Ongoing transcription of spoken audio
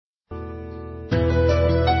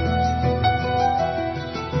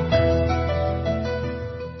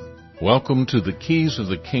Welcome to the Keys of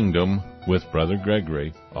the Kingdom with Brother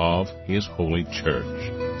Gregory of His Holy Church.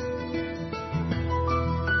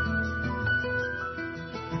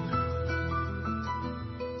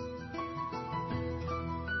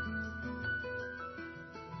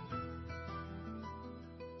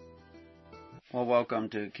 Well, welcome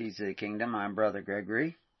to Keys of the Kingdom. I'm Brother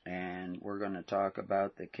Gregory, and we're going to talk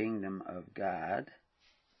about the Kingdom of God.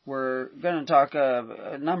 We're going to talk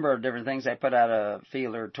a number of different things. I put out a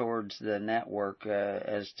feeler towards the network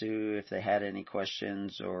as to if they had any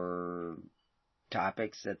questions or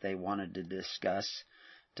topics that they wanted to discuss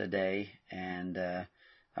today. And I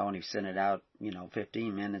only sent it out,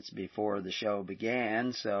 15 minutes before the show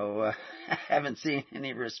began, so I haven't seen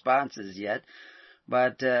any responses yet.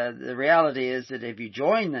 But the reality is that if you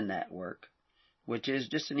join the network, which is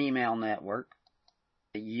just an email network,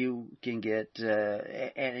 you can get,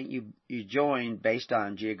 and you join based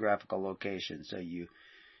on geographical location. So you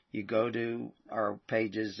go to our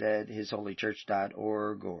pages at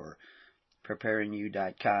hisholychurch.org or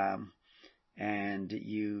preparingyou.com, and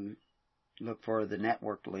you look for the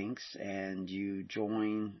network links, and you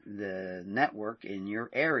join the network in your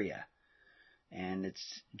area. And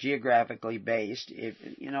it's geographically based. If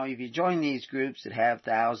you join these groups that have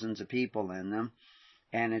thousands of people in them,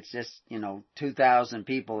 and it's just, 2,000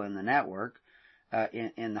 people in the network,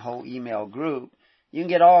 in the whole email group, you can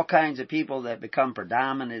get all kinds of people that become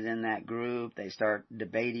predominant in that group. They start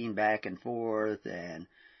debating back and forth, and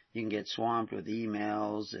you can get swamped with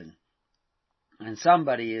emails, and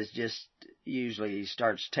somebody is just usually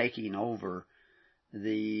starts taking over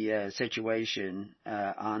the situation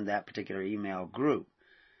on that particular email group.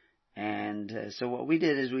 And so what we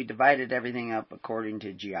did is we divided everything up according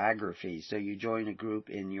to geography. So you join a group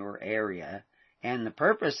in your area, and the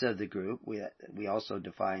purpose of the group, we also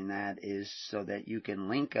define that, is so that you can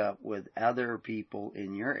link up with other people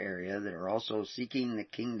in your area that are also seeking the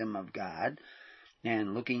kingdom of God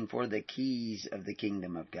and looking for the keys of the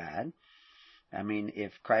kingdom of God. I mean,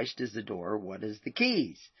 if Christ is the door, what is the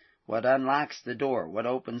keys? What unlocks the door? What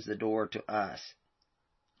opens the door to us?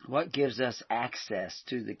 What gives us access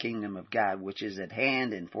to the kingdom of God, which is at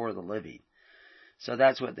hand and for the living? So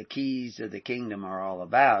that's what the keys of the kingdom are all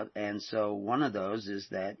about. And so one of those is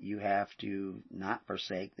that you have to not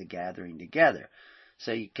forsake the gathering together.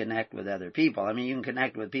 So you connect with other people. I mean, you can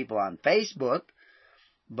connect with people on Facebook,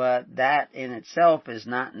 but that in itself is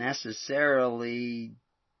not necessarily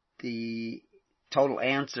the total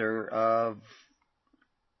answer of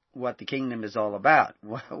what the kingdom is all about,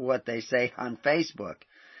 what they say on Facebook.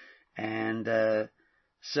 And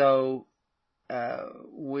so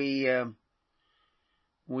we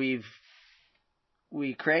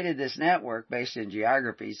created this network based in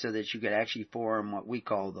geography so that you could actually form what we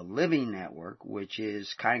call the living network, which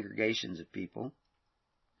is congregations of people,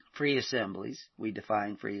 free assemblies. We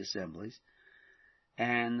define free assemblies.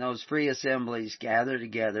 And those free assemblies gather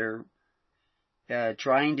together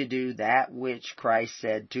trying to do that which Christ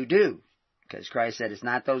said to do. Because Christ said, it's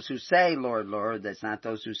not those who say, Lord, Lord, that's not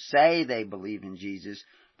those who say they believe in Jesus,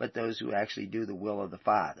 but those who actually do the will of the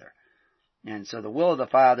Father. And so the will of the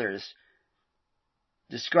Father is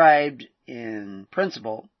described in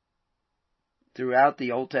principle throughout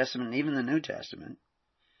the Old Testament and even the New Testament.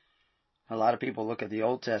 A lot of people look at the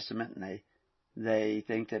Old Testament and they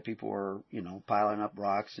think that people were, piling up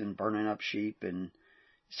rocks and burning up sheep and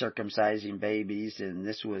circumcising babies, and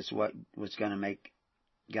this was what was going to make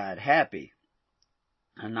God happy.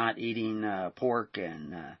 And not eating pork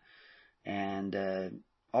and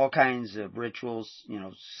all kinds of rituals,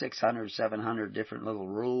 600, 700 different little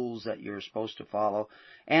rules that you're supposed to follow.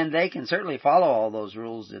 And they can certainly follow all those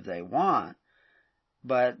rules if they want,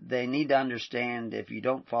 but they need to understand if you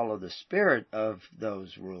don't follow the spirit of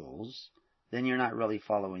those rules, then you're not really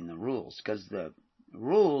following the rules, because the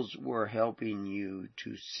rules were helping you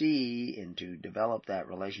to see and to develop that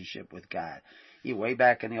relationship with God. Way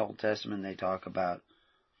back in the Old Testament, they talk about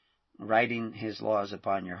writing His laws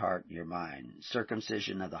upon your heart, your mind,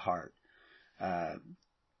 circumcision of the heart,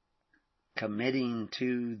 committing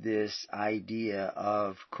to this idea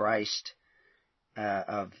of Christ,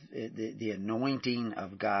 of the anointing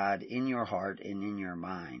of God in your heart and in your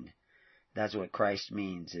mind. That's what Christ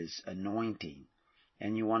means, is anointing.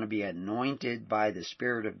 And you want to be anointed by the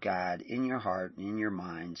Spirit of God in your heart and in your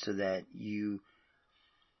mind so that you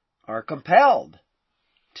are compelled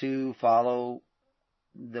to follow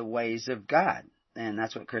the ways of God. And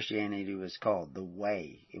that's what Christianity was called, the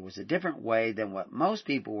way. It was a different way than what most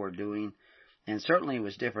people were doing, and certainly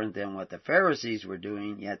was different than what the Pharisees were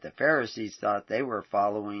doing, yet the Pharisees thought they were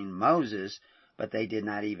following Moses, but they did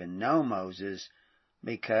not even know Moses,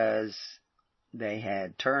 because they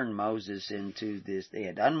had turned Moses into this, they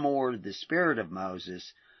had unmoored the spirit of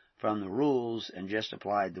Moses from the rules and just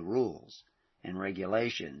applied the rules and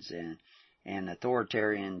regulations and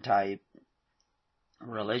authoritarian type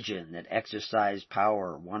religion that exercised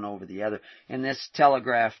power one over the other. And this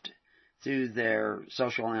telegraphed through their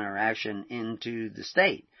social interaction into the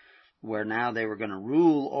state, where now they were going to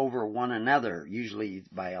rule over one another, usually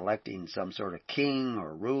by electing some sort of king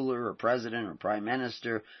or ruler or president or prime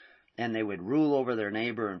minister, and they would rule over their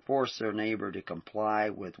neighbor and force their neighbor to comply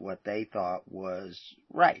with what they thought was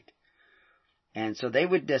right. And so they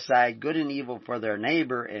would decide good and evil for their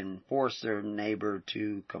neighbor and force their neighbor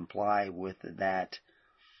to comply with that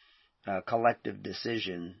collective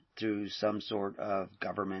decision through some sort of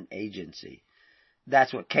government agency.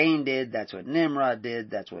 That's what Cain did, that's what Nimrod did,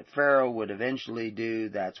 that's what Pharaoh would eventually do,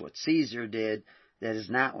 that's what Caesar did. That is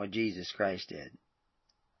not what Jesus Christ did.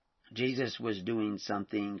 Jesus was doing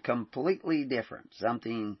something completely different,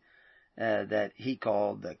 something that he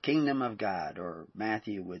called the kingdom of God, or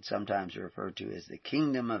Matthew would sometimes refer to as the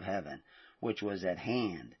kingdom of heaven, which was at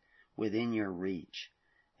hand, within your reach.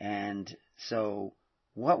 And so,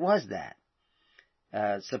 what was that?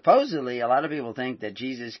 Supposedly, a lot of people think that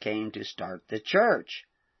Jesus came to start the church,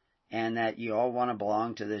 and that you all want to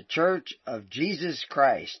belong to the Church of Jesus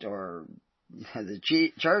Christ, or the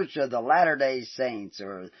Church of the Latter-day Saints,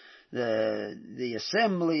 or the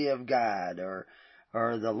Assembly of God, or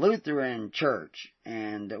the Lutheran Church,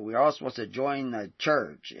 and we're all supposed to join the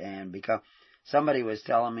church and become. Somebody was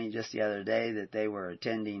telling me just the other day that they were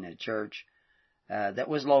attending a church that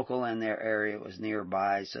was local in their area. It was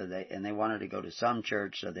nearby, so they wanted to go to some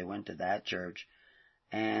church, so they went to that church,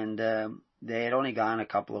 and they had only gone a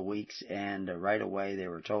couple of weeks, and right away they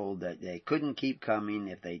were told that they couldn't keep coming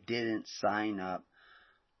if they didn't sign up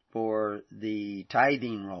for the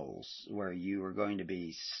tithing rolls, where you were going to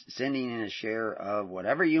be sending in a share of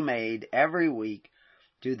whatever you made every week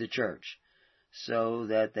to the church, so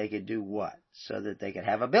that they could do what? So that they could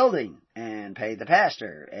have a building and pay the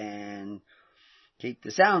pastor and keep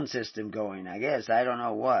the sound system going, I guess. I don't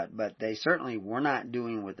know what, but they certainly were not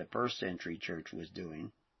doing what the first century church was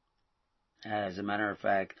doing. As a matter of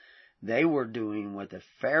fact, they were doing what the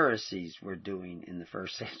Pharisees were doing in the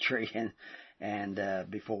first century and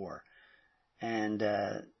before.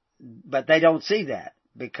 But they don't see that,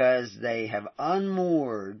 because they have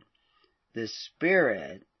unmoored the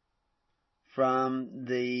spirit from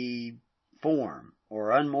the form,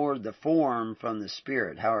 or unmoored the form from the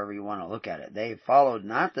spirit, however you want to look at it. They followed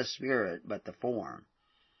not the spirit, but the form.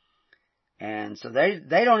 And so they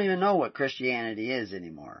don't even know what Christianity is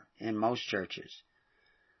anymore in most churches.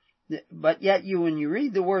 But yet when you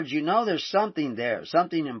read the words, you know there's something there,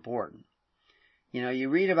 something important. You know, you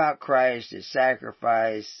read about Christ, His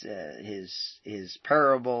sacrifice, His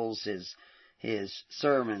parables, His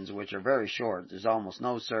sermons, which are very short. There's almost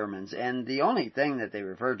no sermons. And the only thing that they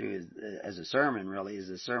refer to as a sermon really is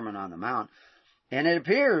the Sermon on the Mount. And it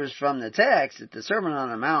appears from the text that the Sermon on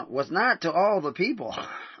the Mount was not to all the people,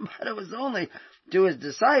 but it was only to His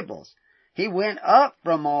disciples. He went up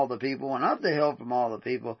from all the people, went up the hill from all the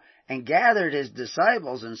people, and gathered His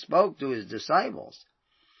disciples and spoke to His disciples.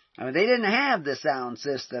 I mean, they didn't have the sound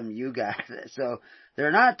system you got, so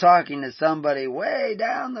they're not talking to somebody way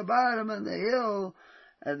down the bottom of the hill.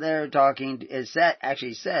 They're talking,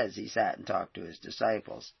 actually says He sat and talked to His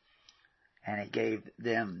disciples, and He gave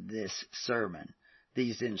them this sermon,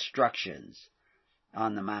 these instructions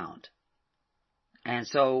on the Mount. And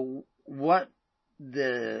so what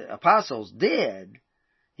the apostles did,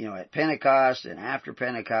 you know, at Pentecost and after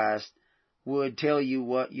Pentecost, would tell you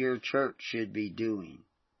what your church should be doing.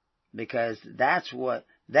 Because that's what,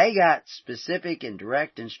 they got specific and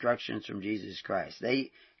direct instructions from Jesus Christ.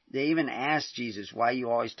 They even asked Jesus, why you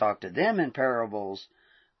always talk to them in parables?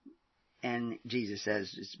 And Jesus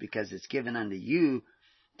says, it's because it's given unto you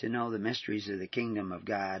to know the mysteries of the kingdom of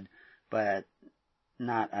God, but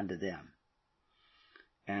not unto them.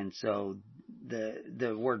 And so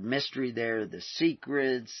the word mystery there, the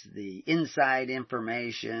secrets, the inside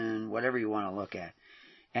information, whatever you want to look at.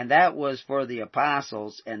 And that was for the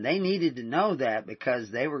apostles, and they needed to know that because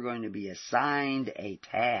they were going to be assigned a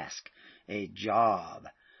task, a job,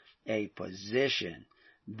 a position.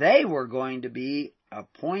 They were going to be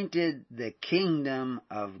appointed the kingdom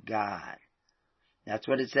of God. That's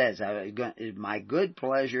what it says. It's my good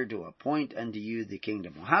pleasure to appoint unto you the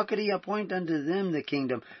kingdom. Well, how could He appoint unto them the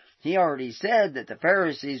kingdom? He already said that the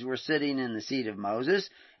Pharisees were sitting in the seat of Moses,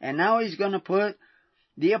 and now He's going to put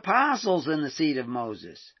the apostles in the seat of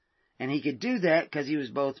Moses. And He could do that because He was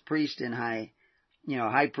both priest and high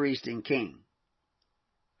priest and king.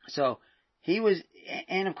 So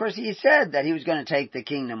and of course he said that he was going to take the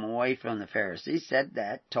kingdom away from the Pharisees, said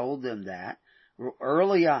that, told them that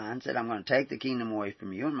early on, said, I'm going to take the kingdom away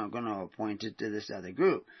from you and I'm going to appoint it to this other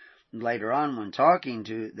group. Later on, when talking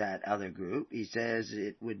to that other group, he says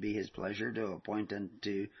it would be his pleasure to appoint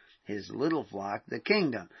unto his little flock the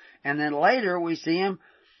kingdom. And then later we see him,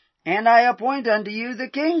 and I appoint unto you the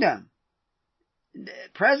kingdom.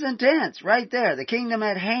 Present tense, right there, the kingdom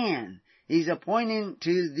at hand. He's appointing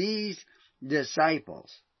to these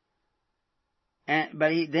disciples.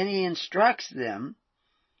 But then he instructs them,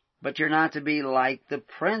 but you're not to be like the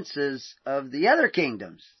princes of the other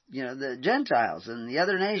kingdoms, the Gentiles and the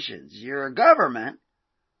other nations. You're a government,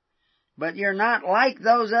 but you're not like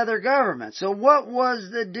those other governments. So what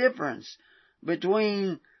was the difference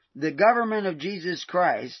between the government of Jesus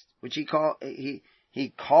Christ, which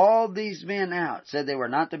he called these men out, said they were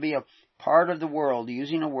not to be a part of the world,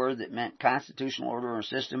 using a word that meant constitutional order or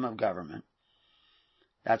system of government.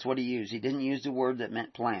 That's what he used. He didn't use the word that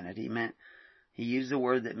meant planet. He used the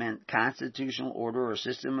word that meant constitutional order or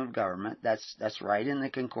system of government. That's right in the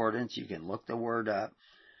concordance. You can look the word up.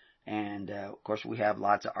 And, of course, we have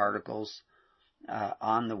lots of articles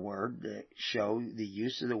on the word that show the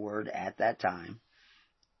use of the word at that time.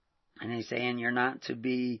 And he's saying you're not to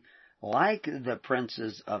be like the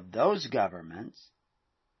princes of those governments.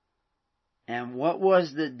 And what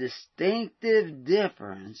was the distinctive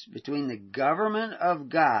difference between the government of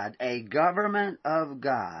God, a government of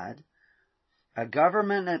God, a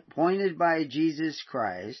government appointed by Jesus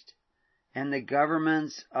Christ, and the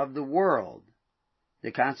governments of the world,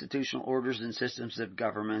 the constitutional orders and systems of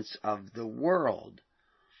governments of the world?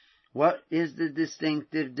 What is the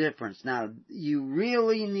distinctive difference? Now, you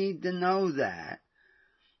really need to know that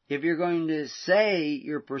if you're going to say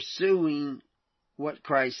you're pursuing what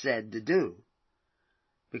Christ said to do.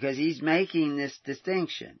 Because he's making this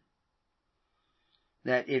distinction.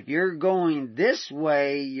 That if you're going this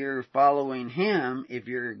way, you're following him. If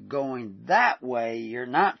you're going that way, you're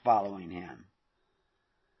not following him.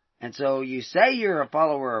 And so you say you're a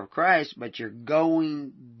follower of Christ, but you're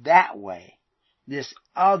going that way. This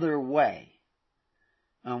other way.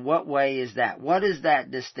 And what way is that? What is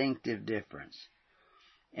that distinctive difference?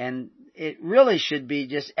 And it really should be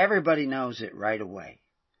just everybody knows it right away.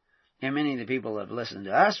 And many of the people that have listened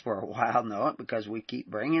to us for a while know it because we keep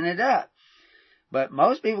bringing it up. But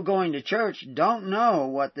most people going to church don't know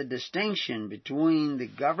what the distinction between the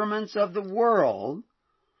governments of the world,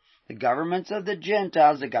 the governments of the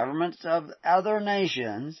Gentiles, the governments of other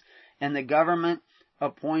nations, and the government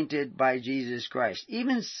appointed by Jesus Christ.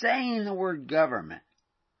 Even saying the word government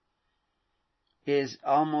is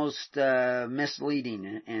almost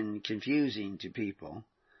misleading and confusing to people.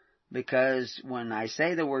 Because when I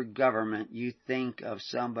say the word government, you think of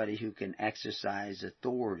somebody who can exercise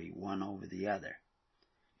authority one over the other.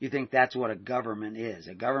 You think that's what a government is.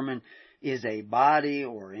 A government is a body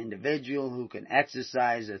or individual who can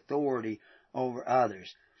exercise authority over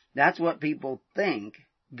others. That's what people think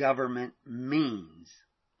government means.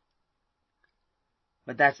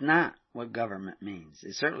 But that's not what government means.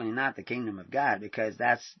 It's certainly not the kingdom of God, because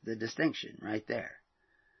that's the distinction right there.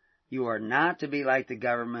 You are not to be like the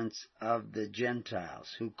governments of the Gentiles,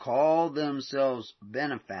 who call themselves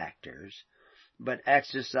benefactors, but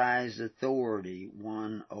exercise authority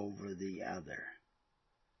one over the other.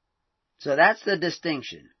 So that's the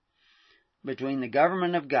distinction between the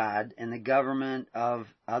government of God and the government of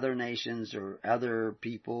other nations or other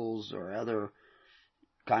peoples or other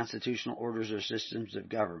constitutional orders or systems of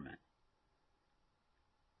government.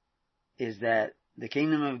 Is that the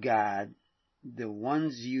kingdom of God, the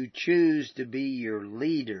ones you choose to be your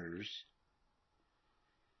leaders,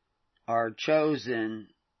 are chosen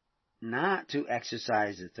not to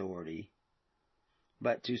exercise authority,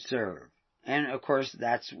 but to serve. And of course,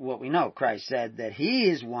 that's what we know. Christ said that he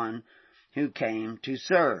is one who came to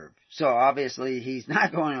serve. So obviously, he's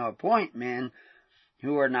not going to appoint men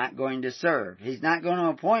who are not going to serve. He's not going to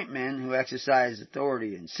appoint men who exercise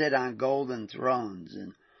authority and sit on golden thrones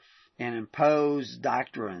and impose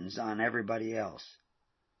doctrines on everybody else.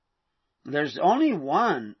 There's only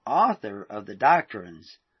one author of the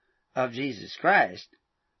doctrines of Jesus Christ,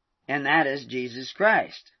 and that is Jesus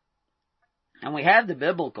Christ. And we have the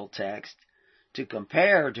biblical text to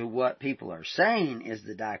compare to what people are saying is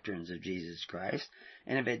the doctrines of Jesus Christ,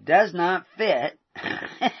 and if it does not fit,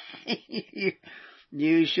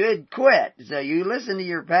 you should quit. So you listen to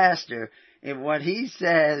your pastor. If what he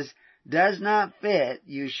says does not fit,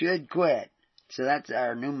 you should quit. So that's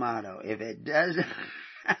our new motto. If it does,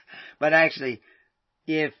 but actually,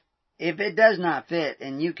 if it does not fit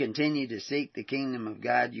and you continue to seek the kingdom of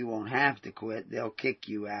God, you won't have to quit. They'll kick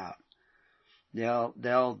you out.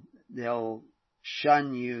 They'll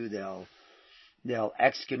shun you. They'll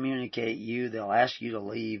excommunicate you. They'll ask you to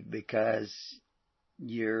leave because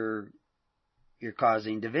you're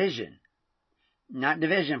causing division. Not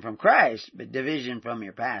division from Christ, but division from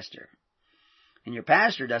your pastor. And your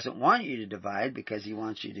pastor doesn't want you to divide because he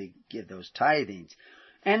wants you to give those tithings.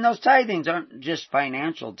 And those tithings aren't just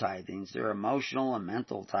financial tithings. They're emotional and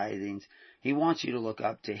mental tithings. He wants you to look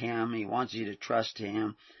up to him. He wants you to trust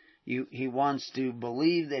him. He wants to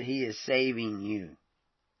believe that he is saving you.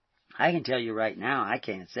 I can tell you right now, I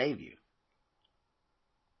can't save you.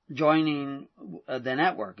 Joining the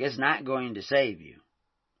network is not going to save you.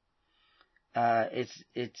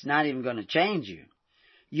 It's not even going to change you.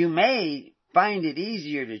 You may find it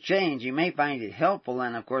easier to change. You may find it helpful,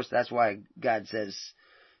 and of course that's why God says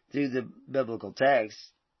through the biblical text,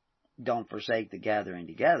 don't forsake the gathering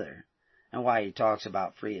together. And why he talks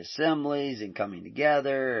about free assemblies and coming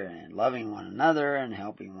together and loving one another and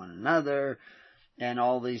helping one another and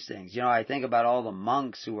all these things. You know, I think about all the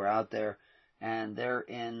monks who are out there and they're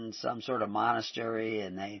in some sort of monastery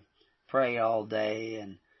and they pray all day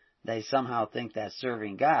and they somehow think that's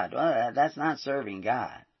serving God. Well, that's not serving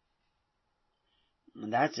God.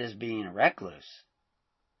 That's just being a recluse.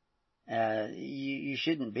 You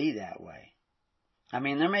shouldn't be that way. I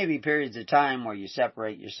mean, there may be periods of time where you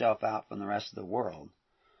separate yourself out from the rest of the world.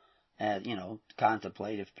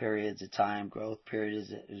 Contemplative periods of time, growth periods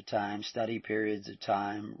of time, study periods of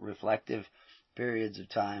time, reflective periods of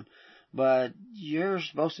time. But you're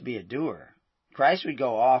supposed to be a doer. Christ would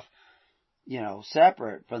go off,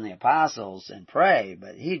 separate from the apostles and pray,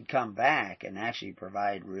 but he'd come back and actually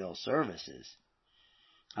provide real services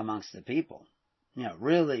amongst the people.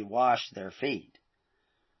 Really wash their feet.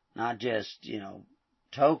 Not just,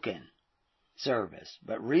 token service,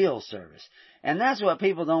 but real service. And that's what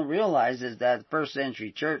people don't realize is that the first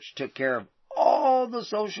century church took care of all the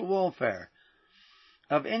social welfare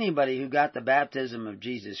of anybody who got the baptism of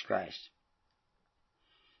Jesus Christ.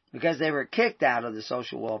 Because they were kicked out of the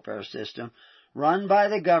social welfare system run by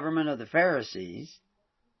the government of the Pharisees.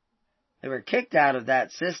 They were kicked out of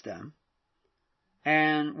that system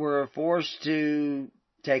and were forced to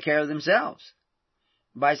take care of themselves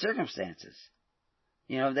by circumstances.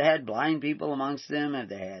 If they had blind people amongst them, if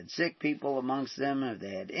they had sick people amongst them, if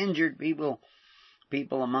they had injured people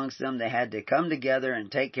amongst them, they had to come together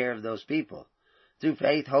and take care of those people through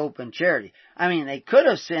faith, hope, and charity. I mean, they could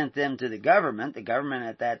have sent them to the government. The government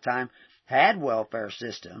at that time had welfare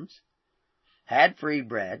systems, had free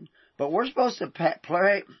bread, but we're supposed to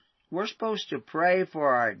pray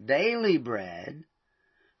for our daily bread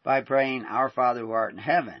by praying, Our Father who art in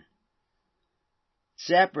heaven.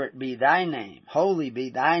 Separate be thy name, holy be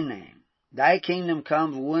thy name. Thy kingdom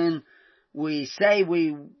comes when we say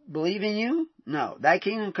we believe in you? No, thy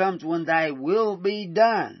kingdom comes when thy will be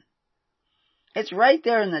done. It's right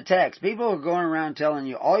there in the text. People are going around telling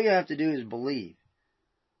you all you have to do is believe.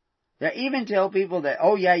 They even tell people that,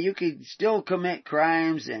 you could still commit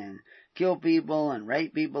crimes and kill people and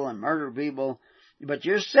rape people and murder people, but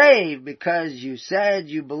you're saved because you said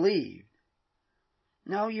you believed.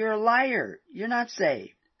 No, you're a liar. You're not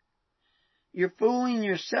saved. You're fooling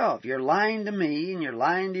yourself. You're lying to me and you're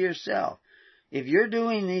lying to yourself. If you're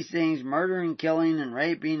doing these things, murdering, killing, and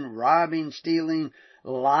raping, robbing, stealing,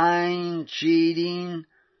 lying, cheating,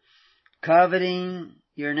 coveting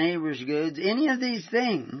your neighbor's goods, any of these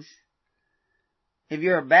things, if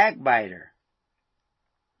you're a backbiter,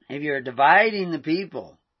 if you're dividing the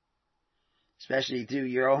people, especially through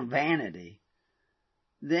your own vanity,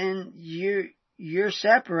 then you're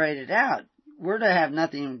separated out. We're to have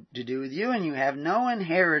nothing to do with you, and you have no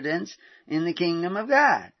inheritance in the kingdom of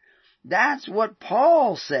God. That's what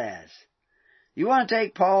Paul says. You want to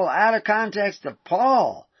take Paul out of context of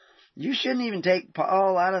Paul. You shouldn't even take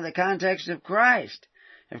Paul out of the context of Christ.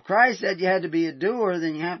 If Christ said you had to be a doer,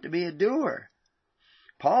 then you have to be a doer.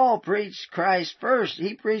 Paul preached Christ first.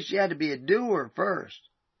 He preached you had to be a doer first.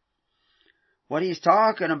 What he's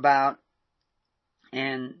talking about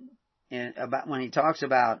about when he talks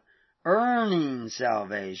about earning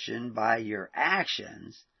salvation by your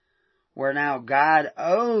actions, where now God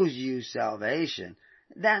owes you salvation,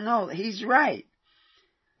 he's right.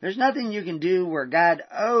 There's nothing you can do where God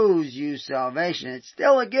owes you salvation. It's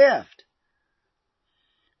still a gift.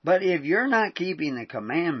 But if you're not keeping the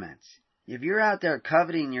commandments, if you're out there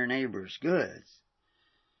coveting your neighbor's goods,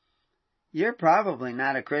 you're probably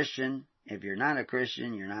not a Christian. If you're not a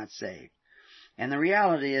Christian, you're not saved. And the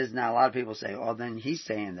reality is now a lot of people say, then he's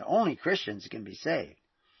saying that only Christians can be saved.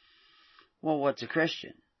 Well, what's a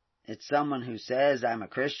Christian? It's someone who says, I'm a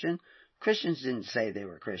Christian. Christians didn't say they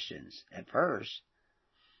were Christians at first.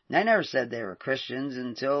 They never said they were Christians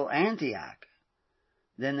until Antioch.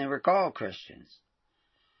 Then they were called Christians.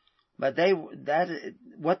 But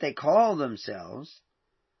what they call themselves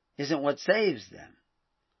isn't what saves them.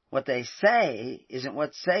 What they say isn't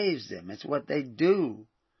what saves them. It's what they do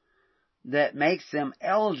that makes them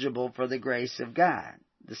eligible for the grace of God,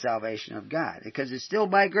 the salvation of God. Because it's still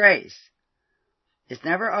by grace. It's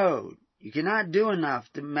never owed. You cannot do enough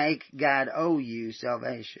to make God owe you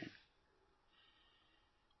salvation.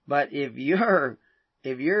 But if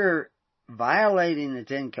you're violating the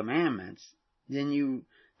Ten Commandments, then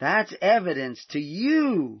that's evidence to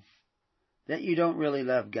you that you don't really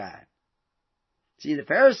love God. See, the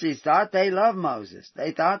Pharisees thought they loved Moses.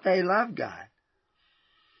 They thought they loved God.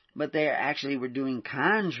 But they actually were doing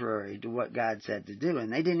contrary to what God said to do,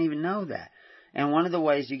 and they didn't even know that. And one of the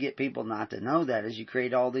ways you get people not to know that is you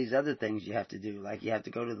create all these other things you have to do. Like you have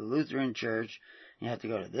to go to the Lutheran church, you have to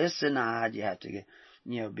go to this synod, you have to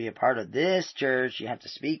be a part of this church, you have to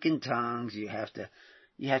speak in tongues, you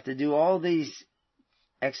have to do all these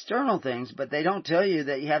external things, but they don't tell you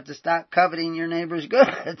that you have to stop coveting your neighbor's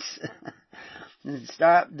goods. And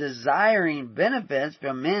stop desiring benefits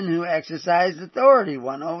from men who exercise authority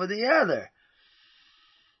one over the other.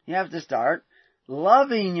 You have to start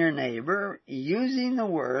loving your neighbor using the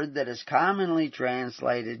word that is commonly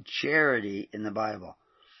translated charity in the Bible.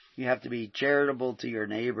 You have to be charitable to your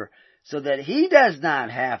neighbor so that he does not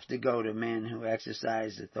have to go to men who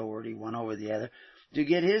exercise authority one over the other to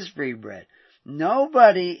get his free bread.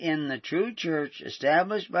 Nobody in the true church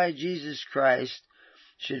established by Jesus Christ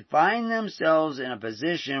should find themselves in a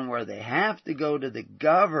position where they have to go to the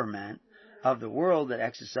government of the world that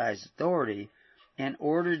exercise authority in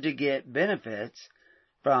order to get benefits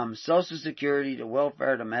from Social Security to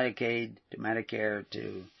welfare to Medicaid to Medicare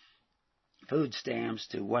to food stamps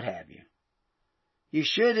to what have you. You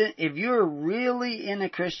shouldn't, if you're really in a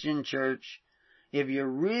Christian church, if you're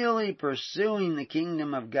really pursuing the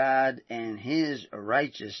kingdom of God and His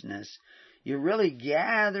righteousness, you're really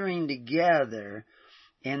gathering together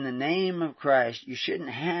in the name of Christ, you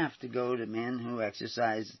shouldn't have to go to men who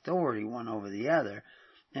exercise authority one over the other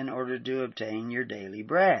in order to obtain your daily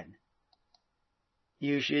bread.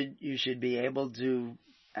 You should be able to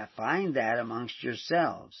find that amongst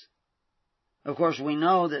yourselves. Of course, we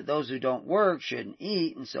know that those who don't work shouldn't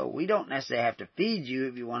eat, and so we don't necessarily have to feed you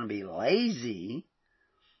if you want to be lazy,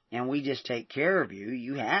 and we just take care of you.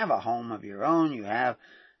 You have a home of your own, you have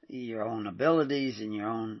your own abilities and your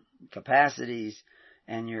own capacities,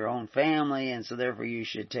 and your own family, and so therefore you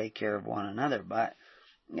should take care of one another. But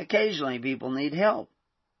occasionally people need help.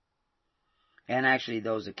 And actually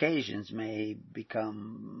those occasions may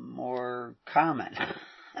become more common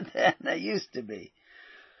than they used to be.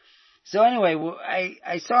 So anyway,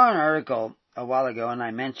 I saw an article a while ago, and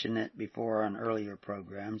I mentioned it before on earlier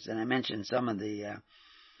programs, and I mentioned some of the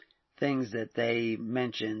things that they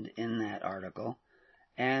mentioned in that article.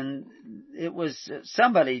 And it was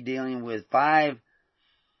somebody dealing with 5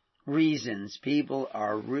 reasons people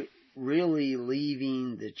are really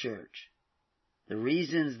leaving the church. The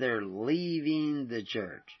reasons they're leaving the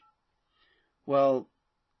church. Well,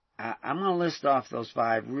 I'm going to list off those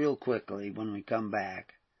 5 real quickly when we come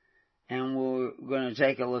back. And we're going to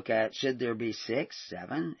take a look at, should there be 6,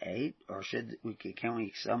 7, 8, or can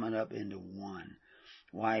we sum it up into 1?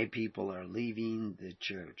 Why people are leaving the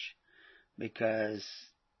church. Because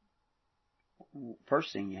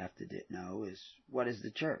first thing you have to know is, what is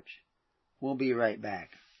the church? We'll be right back.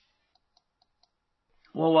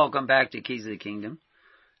 Well, welcome back to Keys of the Kingdom.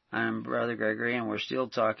 I'm Brother Gregory, and we're still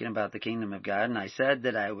talking about the kingdom of God. And I said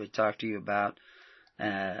that I would talk to you about,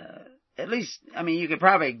 at least, you could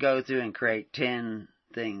probably go through and create 10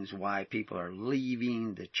 things why people are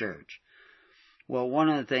leaving the church. Well, one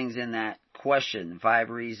of the things in that question, 5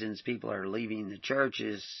 reasons people are leaving the church,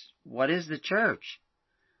 is, what is the church?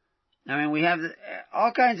 We have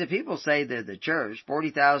all kinds of people say they're the church,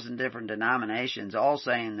 40,000 different denominations, all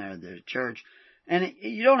saying they're the church. And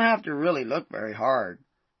you don't have to really look very hard.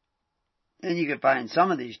 And you can find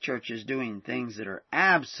some of these churches doing things that are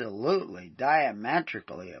absolutely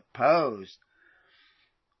diametrically opposed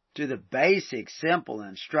to the basic, simple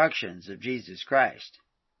instructions of Jesus Christ.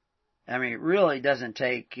 It really doesn't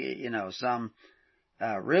take, some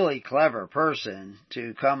really clever person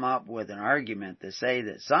to come up with an argument to say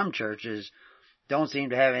that some churches don't seem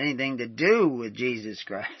to have anything to do with Jesus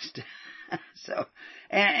Christ.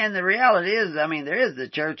 And the reality is, there is the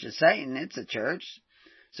church of Satan. It's a church.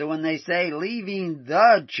 So when they say leaving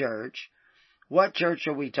the church, what church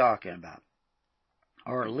are we talking about?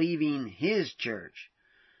 Or leaving His church?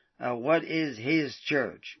 What is His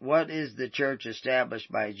church? What is the church established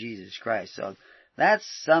by Jesus Christ? So That's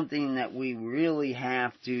something that we really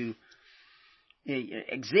have to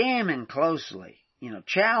examine closely.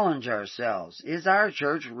 Challenge ourselves. Is our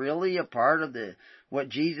church really a part of what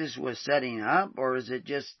Jesus was setting up, or is it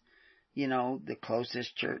just, the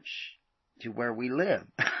closest church to where we live?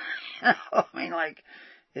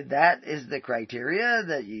 That is the criteria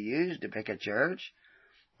that you use to pick a church.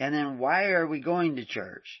 And then why are we going to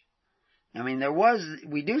church?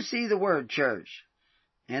 We do see the word church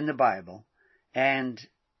in the Bible, and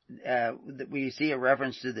we see a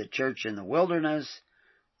reference to the church in the wilderness.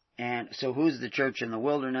 And so who's the church in the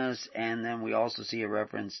wilderness? And then we also see a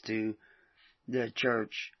reference to the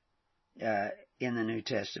church in the New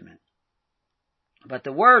Testament. But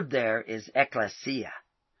the word there is ecclesia,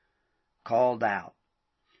 called out.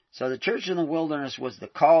 So the church in the wilderness was the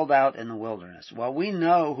called out in the wilderness. Well, we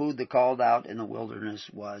know who the called out in the wilderness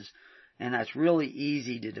was, and that's really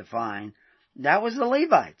easy to define. That was the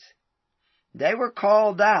Levites. They were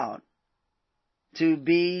called out to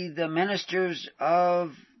be the ministers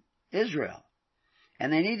of Israel.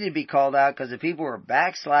 And they needed to be called out because the people were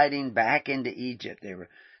backsliding back into Egypt. They were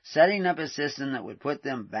setting up a system that would put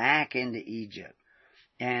them back into Egypt.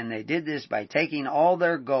 And they did this by taking all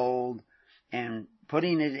their gold and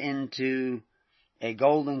putting it into a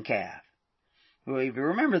golden calf. Well, if you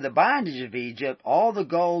remember the bondage of Egypt, all the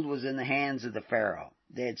gold was in the hands of the Pharaoh.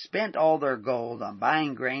 They had spent all their gold on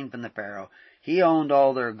buying grain from the Pharaoh. He owned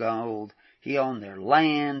all their gold. He owned their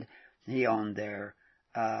land. He owned their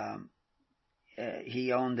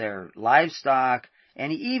livestock.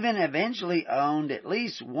 And he even eventually owned at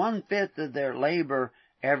least 1/5 of their labor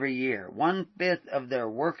every year. 1/5 of their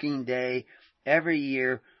working day every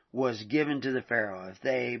year was given to the Pharaoh. If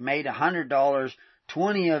they made $100,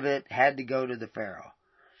 20 of it had to go to the Pharaoh.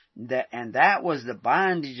 And that was the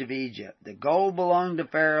bondage of Egypt. The gold belonged to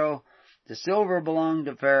Pharaoh, the silver belonged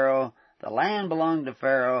to Pharaoh, the land belonged to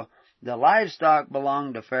Pharaoh, the livestock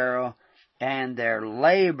belonged to Pharaoh, and their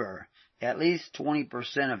labor, at least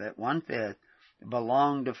 20% of it, 1/5,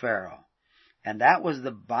 belonged to Pharaoh. And that was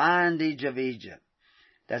the bondage of Egypt.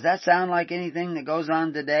 Does that sound like anything that goes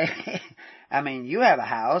on today? You have a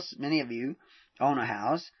house. Many of you own a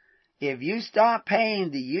house. If you stop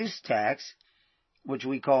paying the use tax, which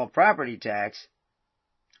we call property tax,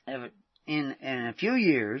 in a few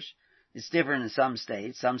years, it's different in some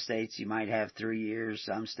states. Some states you might have 3 years.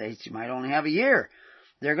 Some states you might only have a year.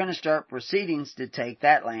 They're going to start proceedings to take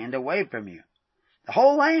that land away from you. The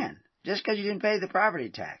whole land, just because you didn't pay the property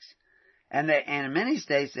tax. And in many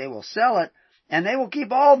states they will sell it, and they will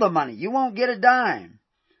keep all the money. You won't get a dime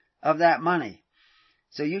of that money.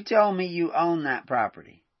 So you tell me you own that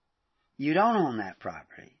property. You don't own that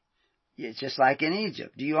property. It's just like in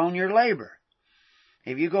Egypt. Do you own your labor?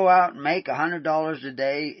 If you go out and make $100 a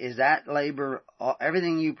day, is that labor,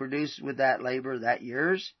 everything you produce with that labor, that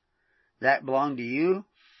yours? That belong to you?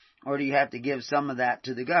 Or do you have to give some of that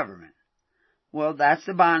to the government? Well, that's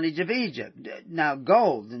the bondage of Egypt. Now,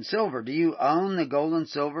 gold and silver, do you own the gold and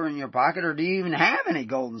silver in your pocket, or do you even have any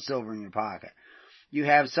gold and silver in your pocket? You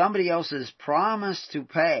have somebody else's promise to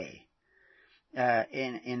pay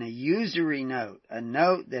in a usury note, a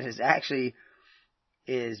note that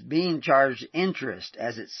is being charged interest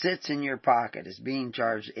as it sits in your pocket, is being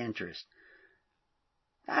charged interest.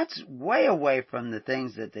 That's way away from the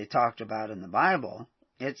things that they talked about in the Bible.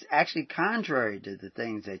 It's actually contrary to the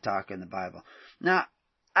things they talk in the Bible. Now,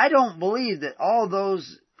 I don't believe that all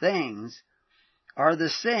those things are the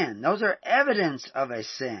sin. Those are evidence of a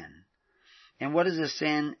sin. And what is a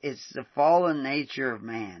sin? It's the fallen nature of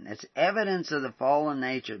man. It's evidence of the fallen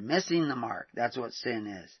nature, missing the mark. That's what sin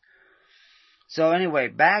is. So anyway,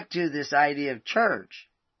 back to this idea of church.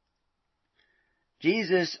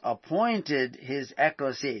 Jesus appointed his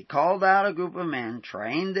ecclesia. He called out a group of men,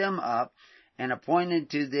 trained them up, and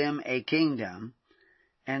appointed to them a kingdom,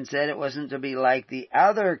 and said it wasn't to be like the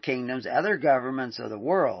other kingdoms, other governments of the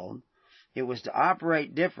world. It was to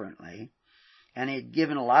operate differently. And he had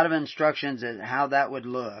given a lot of instructions as how that would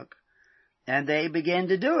look. And they began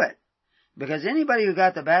to do it. Because anybody who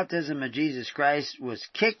got the baptism of Jesus Christ was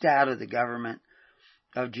kicked out of the government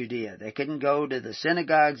of Judea. They couldn't go to the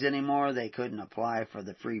synagogues anymore. They couldn't apply for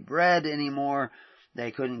the free bread anymore.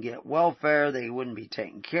 They couldn't get welfare. They wouldn't be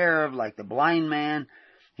taken care of like the blind man.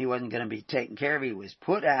 He wasn't going to be taken care of. He was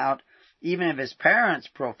put out. Even if his parents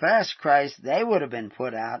professed Christ, they would have been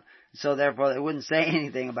put out. So therefore they wouldn't say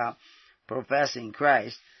anything about professing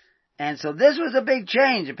Christ. And so this was a big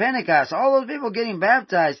change at Pentecost. All those people getting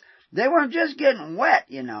baptized, they weren't just getting wet,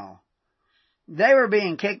 They were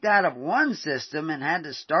being kicked out of one system and had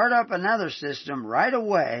to start up another system right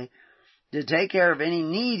away to take care of any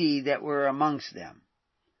needy that were amongst them.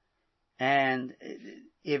 And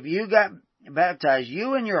if you got baptized,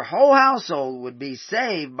 you and your whole household would be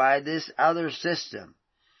saved by this other system.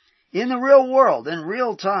 In the real world, in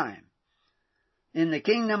real time. In the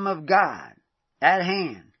kingdom of God, at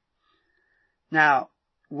hand. Now,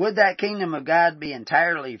 would that kingdom of God be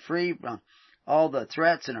entirely free from all the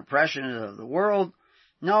threats and oppressions of the world?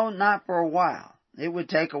 No, not for a while. It would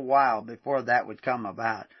take a while before that would come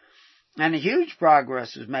about. And a huge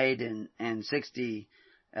progress was made in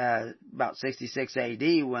about 66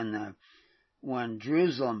 A.D. when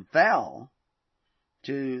Jerusalem fell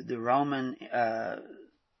to the Roman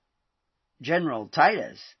general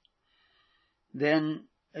Titus. Then,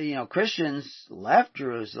 Christians left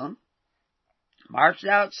Jerusalem, marched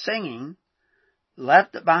out singing,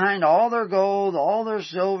 left behind all their gold, all their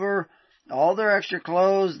silver, all their extra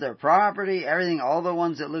clothes, their property, everything. All the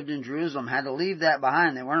ones that lived in Jerusalem had to leave that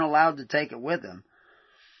behind. They weren't allowed to take it with them.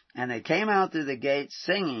 And they came out through the gates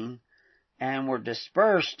singing and were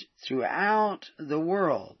dispersed throughout the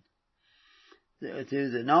world,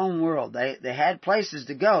 through the known world. They had places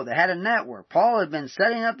to go. They had a network. Paul had been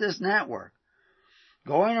setting up this network,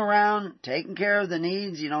 going around, taking care of the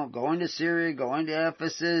needs, going to Syria, going to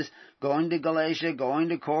Ephesus, going to Galatia, going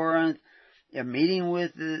to Corinth, meeting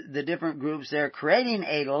with the different groups there, creating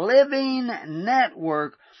a living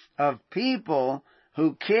network of people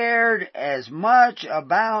who cared as much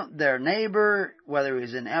about their neighbor, whether he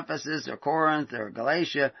was in Ephesus or Corinth or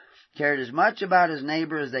Galatia, cared as much about his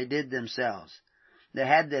neighbor as they did themselves. They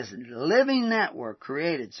had this living network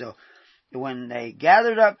created. So when they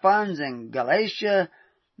gathered up funds in Galatia,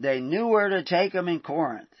 they knew where to take them in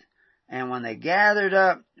Corinth. And when they gathered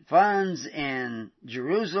up funds in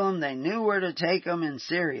Jerusalem, they knew where to take them in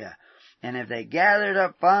Syria. And if they gathered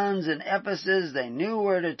up funds in Ephesus, they knew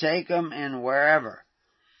where to take them in wherever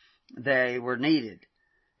they were needed.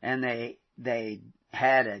 And they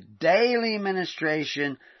had a daily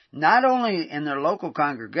ministration, not only in their local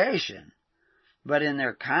congregation, but in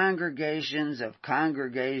their congregations of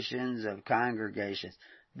congregations of congregations.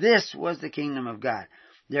 This was the kingdom of God.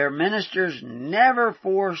 Their ministers never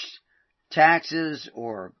forced taxes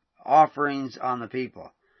or offerings on the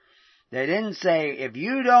people. They didn't say, if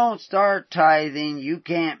you don't start tithing, you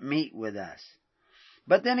can't meet with us.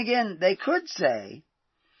 But then again, they could say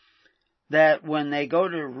that when they go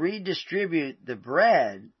to redistribute the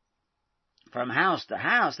bread from house to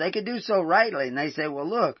house, they could do so rightly. And they say, well,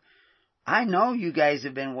 look, I know you guys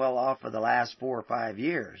have been well off for the last 4 or 5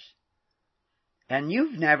 years. And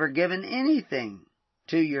you've never given anything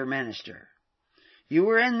to your minister. You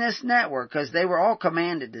were in this network because they were all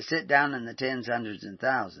commanded to sit down in the tens, hundreds, and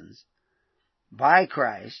thousands by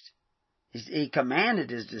Christ. He commanded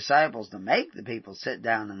His disciples to make the people sit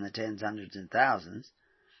down in the tens, hundreds, and thousands,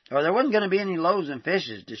 or there wasn't going to be any loaves and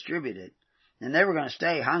fishes distributed, and they were going to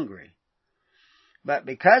stay hungry. But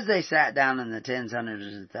because they sat down in the tens, hundreds,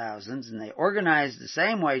 and thousands, and they organized the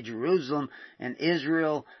same way Jerusalem and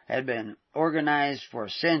Israel had been organized for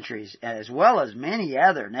centuries, as well as many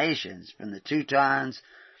other nations, from the Teutons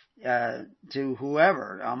to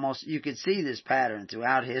whoever, almost you could see this pattern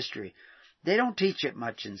throughout history. They don't teach it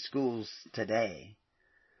much in schools today.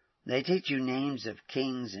 They teach you names of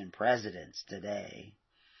kings and presidents today.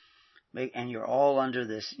 And you're all under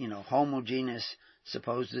this, homogeneous,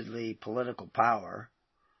 supposedly political power.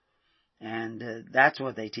 And that's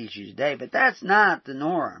what they teach you today. But that's not the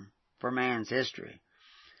norm for man's history.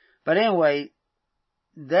 But anyway,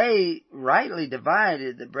 they rightly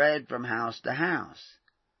divided the bread from house to house.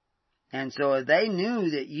 And so they knew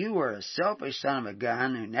that you were a selfish son of a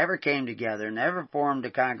gun who never came together, never formed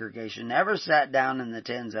a congregation, never sat down in the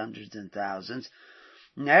tens, hundreds, and thousands,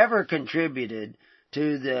 never contributed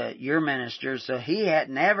to your minister, so he had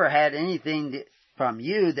never had anything from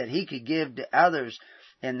you that he could give to others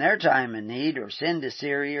in their time of need, or send to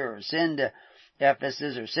Syria, or send to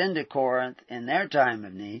Ephesus, or send to Corinth in their time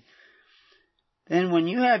of need. Then when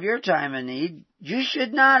you have your time of need, you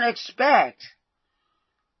should not expect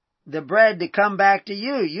the bread to come back to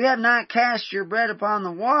you. You have not cast your bread upon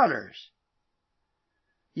the waters.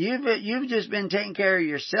 You've just been taking care of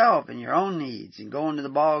yourself and your own needs and going to the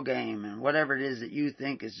ball game and whatever it is that you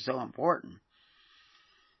think is so important.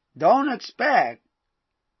 Don't expect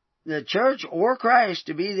the church or Christ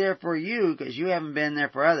to be there for you because you haven't been there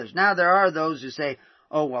for others. Now there are those who say,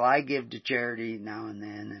 oh, well, I give to charity now and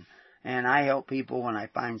then and I help people when I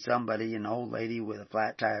find somebody, an old lady with a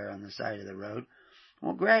flat tire on the side of the road.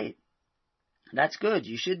 Well, great. That's good.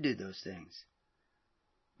 You should do those things.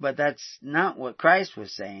 But that's not what Christ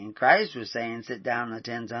was saying. Christ was saying, sit down in the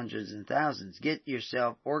tens, hundreds, and thousands. Get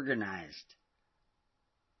yourself organized.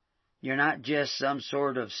 You're not just some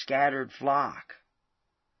sort of scattered flock.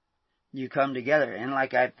 you come together. And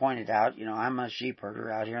like I pointed out, I'm a sheep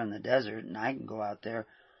herder out here in the desert, and I can go out there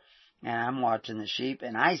and I'm watching the sheep,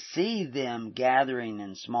 and I see them gathering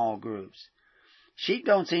in small groups. Sheep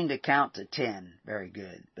don't seem to count to 10 very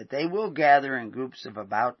good, but they will gather in groups of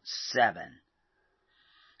about 7.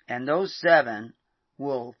 And those 7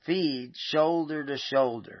 will feed shoulder to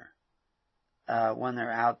shoulder when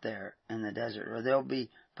they're out there in the desert, or they'll be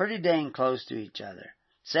pretty dang close to each other.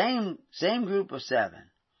 Same group of 7.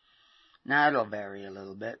 Now it'll vary a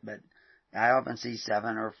little bit, but I often see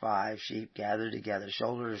 7 or 5 sheep gathered together,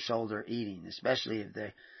 shoulder to shoulder, eating, especially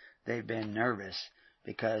if they've been nervous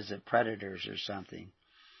because of predators or something.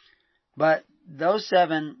 But those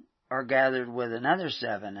 7 are gathered with another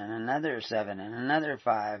 7 and another 7 and another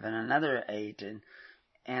 5 and another 8,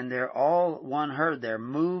 and they're all one herd. They're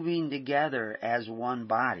moving together as one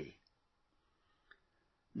body.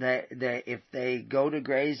 If they go to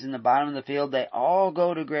graze in the bottom of the field, they all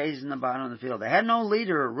go to graze in the bottom of the field. They have no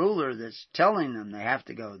leader or ruler that's telling them they have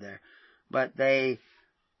to go there, but they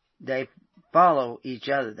follow each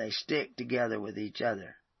other. They stick together with each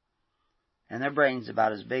other. And their brain's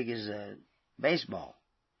about as big as a baseball.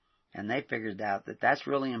 And they figured out that that's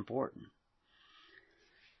really important.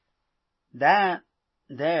 That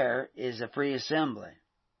there is a free assembly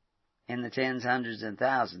in the tens, hundreds, and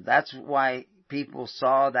thousands. That's why people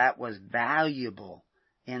saw that was valuable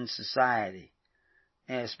in society,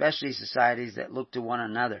 especially societies that look to one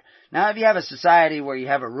another. Now, if you have a society where you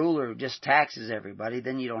have a ruler who just taxes everybody,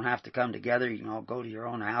 then you don't have to come together. You can all go to your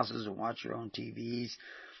own houses and watch your own TVs.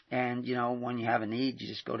 And, when you have a need, you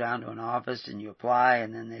just go down to an office and you apply,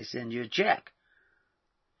 and then they send you a check.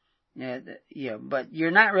 But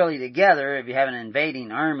you're not really together. If you have an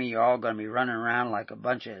invading army, you're all going to be running around like a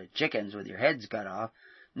bunch of chickens with your heads cut off,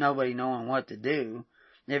 nobody knowing what to do.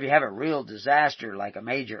 If you have a real disaster like a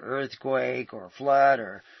major earthquake or a flood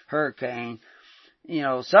or hurricane,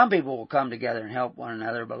 some people will come together and help one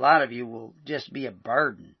another, but a lot of you will just be a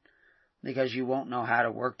burden because you won't know how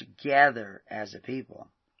to work together as a people.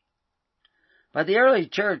 But the early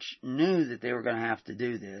church knew that they were going to have to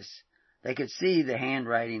do this. They could see the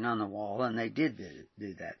handwriting on the wall, and they did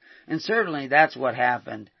do that. And certainly that's what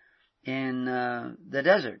happened in the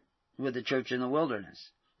desert with the church in the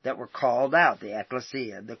wilderness that were called out, the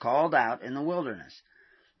ecclesia, the called out in the wilderness.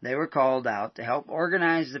 They were called out to help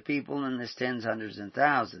organize the people in this tens, hundreds, and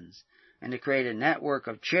thousands, and to create a network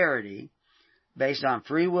of charity based on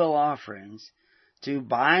free will offerings to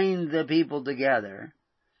bind the people together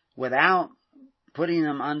without putting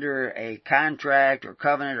them under a contract or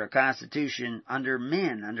covenant or constitution under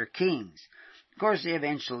men, under kings. Of course, they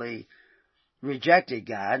eventually rejected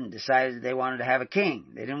God and decided they wanted to have a king.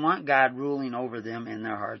 They didn't want God ruling over them in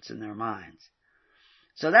their hearts and their minds.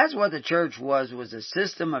 So that's what the church was a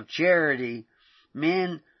system of charity,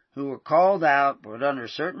 men who were called out, put under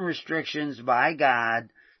certain restrictions by God,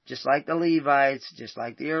 just like the Levites, just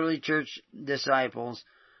like the early church disciples,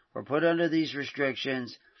 were put under these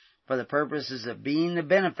restrictions for the purposes of being the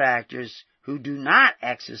benefactors who do not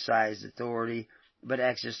exercise authority, but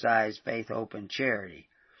exercise faith, hope, and charity.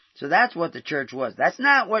 So that's what the church was. That's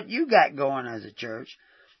not what you got going as a church,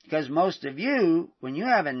 because most of you, when you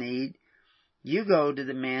have a need, you go to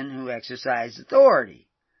the men who exercise authority.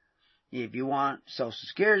 If you want Social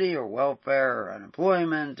Security or welfare or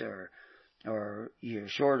unemployment or you're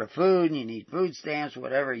short of food and you need food stamps,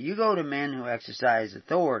 whatever, you go to men who exercise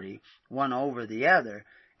authority, one over the other,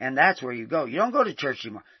 and that's where you go. You don't go to church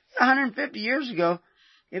anymore. 150 years ago,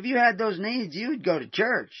 if you had those needs, you would go to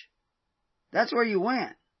church. That's where you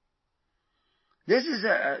went. This is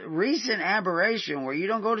a recent aberration where you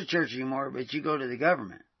don't go to church anymore, but you go to the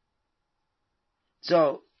government.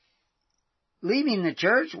 So, leaving the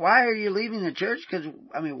church, why are you leaving the church? Because,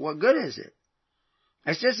 what good is it?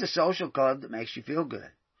 It's just a social club that makes you feel good.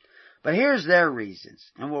 But here's their reasons,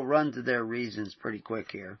 and we'll run through their reasons pretty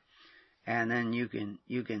quick here. And then you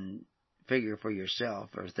can figure for yourself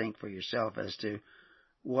or think for yourself as to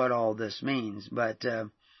what all this means. But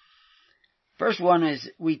first one is,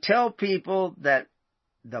 we tell people that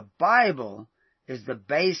the Bible is the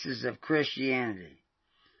basis of Christianity.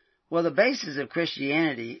 Well, the basis of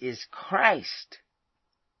Christianity is Christ.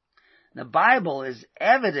 The Bible is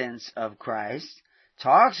evidence of Christ,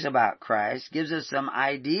 talks about Christ, gives us some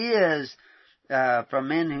ideas from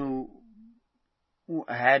men who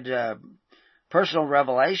had personal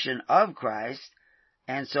revelation of Christ.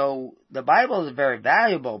 And so the Bible is very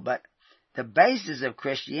valuable, but the basis of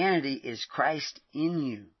Christianity is Christ in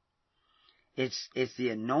you. It's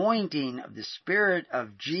the anointing of the Spirit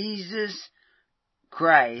of Jesus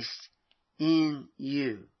Christ in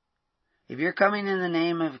you. If you're coming in the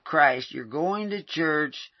name of Christ, you're going to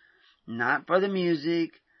church, Not for the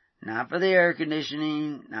music, not for the air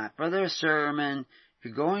conditioning, not for the sermon.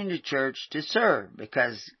 You're going to church to serve,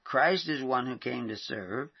 because Christ is one who came to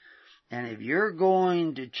serve. And if you're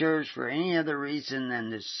going to church for any other reason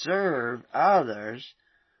than to serve others,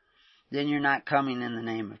 then you're not coming in the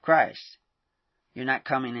name of Christ. You're not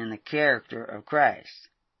coming in the character of Christ.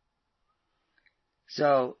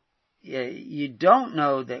 So, you don't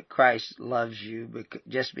know that Christ loves you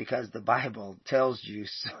just because the Bible tells you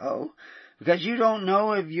so, because you don't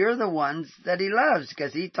know if you're the ones that He loves,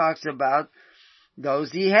 because He talks about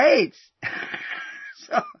those He hates.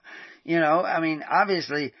 So,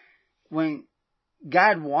 obviously, when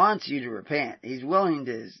God wants you to repent, He's willing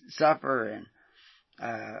to suffer and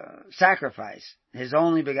sacrifice His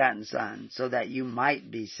only begotten Son so that you might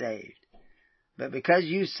be saved. But because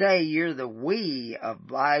you say you're the we of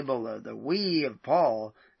Bible or the we of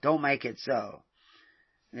Paul, don't make it so.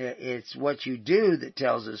 It's what you do that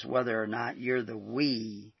tells us whether or not you're the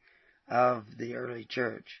we of the early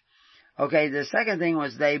church. Okay, the second thing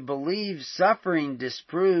was they believe suffering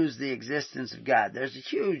disproves the existence of God. There's a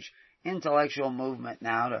huge intellectual movement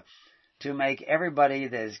now to make everybody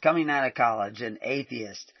that is coming out of college an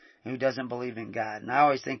atheist who doesn't believe in God. And I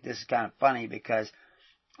always think this is kind of funny, because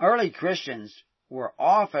early Christians were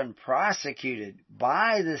often prosecuted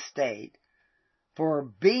by the state for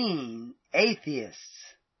being atheists.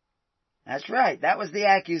 That's right. That was the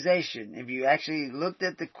accusation. If you actually looked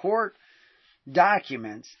at the court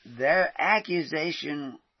documents, their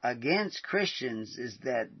accusation against Christians is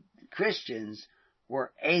that Christians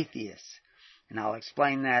were atheists. And I'll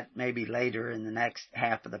explain that maybe later in the next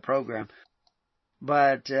half of the program.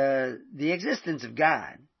 But the existence of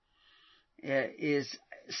God is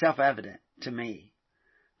self-evident to me.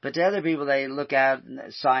 But to other people, they look at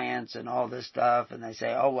science and all this stuff and they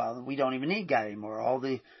say, oh, well, we don't even need God anymore.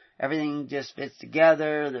 Everything just fits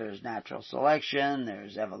together. There's natural selection.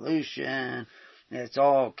 There's evolution. It's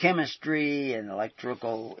all chemistry and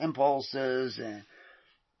electrical impulses.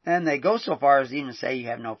 And they go so far as to even say you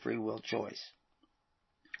have no free will choice.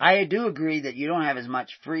 I do agree that you don't have as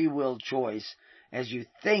much free will choice as you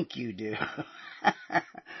think you do.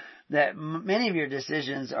 That many of your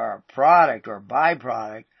decisions are a product or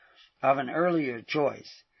byproduct of an earlier choice.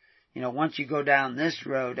 Once you go down this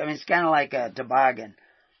road, it's kind of like a toboggan.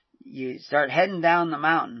 You start heading down the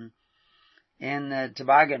mountain in the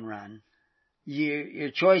toboggan run,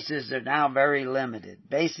 your choices are now very limited.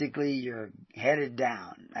 Basically, you're headed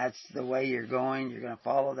down. That's the way you're going. You're going to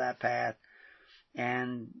follow that path.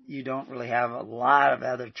 And you don't really have a lot of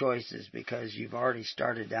other choices because you've already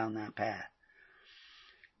started down that path.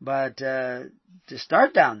 But to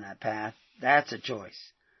start down that path, that's a choice.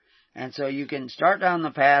 And so you can start down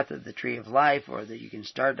the path of the tree of life, or that you can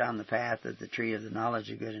start down the path of the tree of the knowledge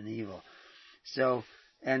of good and evil. So,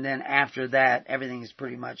 and then after that, everything is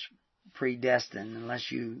pretty much predestined unless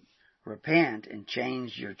you repent and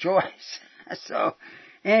change your choice. So,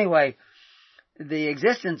 anyway, the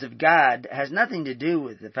existence of God has nothing to do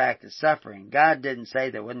with the fact of suffering. God didn't say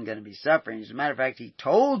there wasn't going to be suffering. As a matter of fact, He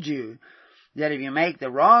told you that if you make the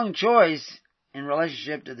wrong choice in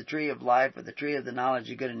relationship to the tree of life or the tree of the knowledge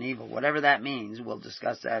of good and evil, whatever that means, we'll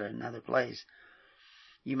discuss that in another place,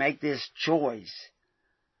 you make this choice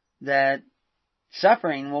that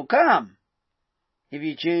suffering will come if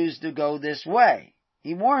you choose to go this way.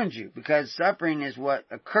 He warned you, because suffering is what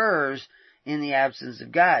occurs in the absence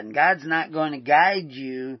of God. And God's not going to guide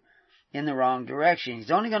you in the wrong direction.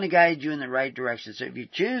 He's only going to guide you in the right direction. So if you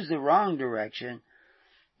choose the wrong direction,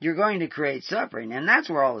 you're going to create suffering. And that's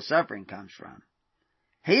where all the suffering comes from.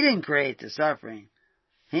 He didn't create the suffering.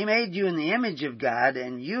 He made you in the image of God,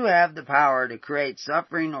 and you have the power to create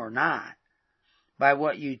suffering or not by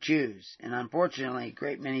what you choose. And unfortunately, a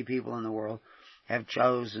great many people in the world have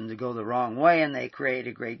chosen to go the wrong way, and they create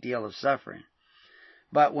a great deal of suffering.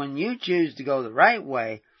 But when you choose to go the right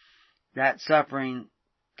way, that suffering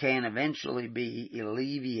can eventually be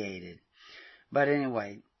alleviated. But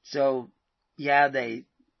anyway, so, yeah, the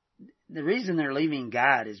reason they're leaving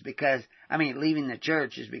God is because, leaving the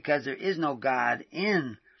church is because there is no God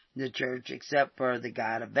in the church except for the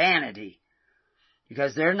God of vanity.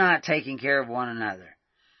 Because they're not taking care of one another.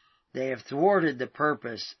 They have thwarted the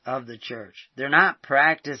purpose of the church. They're not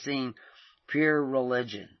practicing pure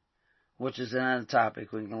religion, which is another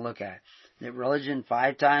topic we can look at. That religion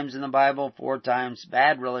 5 times in the Bible, 4 times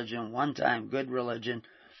bad religion, 1 time good religion.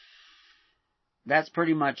 That's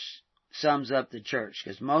pretty much sums up the church,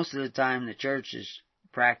 because most of the time the church is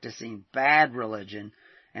practicing bad religion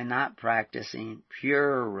and not practicing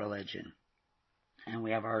pure religion. And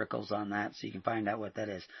we have articles on that, so you can find out what that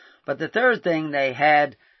is. But the third thing, they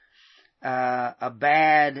had a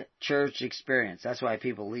bad church experience. That's why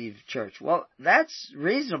people leave church. Well, that's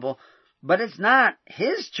reasonable, but it's not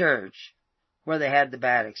his church where they had the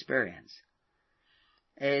bad experience.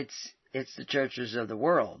 It's the churches of the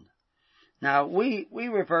world. Now, we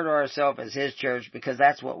refer to ourselves as his church because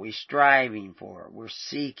that's what we're striving for. We're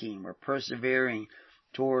seeking, we're persevering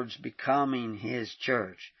towards becoming his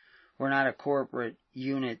church. We're not a corporate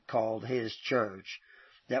unit called his church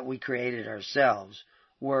that we created ourselves.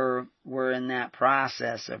 We're in that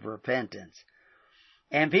process of repentance.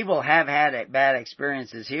 And people have had bad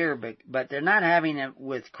experiences here, but they're not having it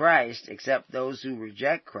with Christ, except those who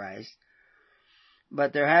reject Christ.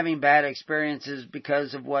 But they're having bad experiences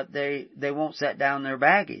because of what they won't set down their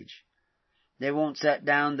baggage. They won't set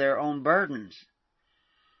down their own burdens.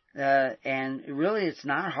 And really it's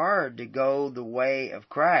not hard to go the way of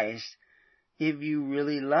Christ if you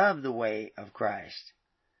really love the way of Christ.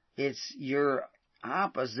 It's your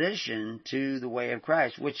opposition to the way of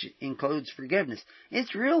Christ, which includes forgiveness.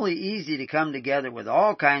 It's really easy to come together with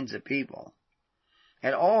all kinds of people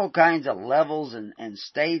at all kinds of levels and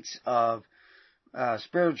states of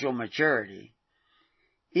spiritual maturity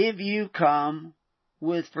if you come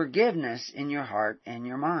with forgiveness in your heart and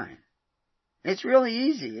your mind. It's really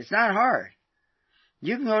easy. It's not hard.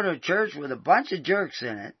 You can go to a church with a bunch of jerks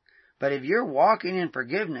in it, but if you're walking in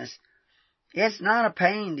forgiveness, it's not a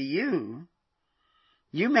pain to you.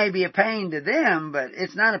 You may be a pain to them, but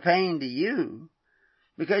it's not a pain to you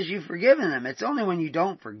because you've forgiven them. It's only when you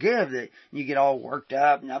don't forgive that you get all worked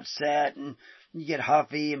up and upset and you get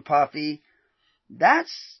huffy and puffy.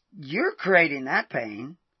 You're creating that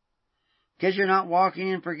pain because you're not walking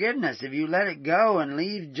in forgiveness. If you let it go and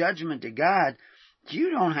leave judgment to God, you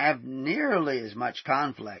don't have nearly as much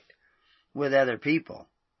conflict with other people.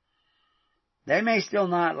 They may still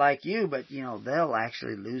not like you, but they'll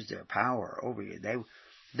actually lose their power over you.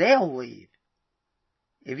 They'll leave.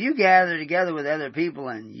 If you gather together with other people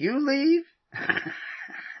and you leave,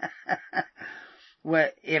 well,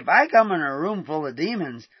 if I come in a room full of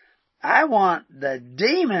demons, I want the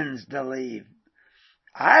demons to leave.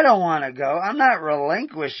 I don't want to go. I'm not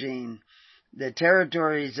relinquishing the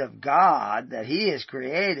territories of God that He has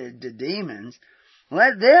created to demons.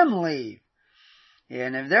 Let them leave.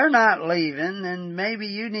 And if they're not leaving, then maybe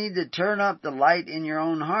you need to turn up the light in your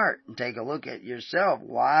own heart and take a look at yourself.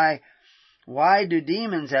 Why do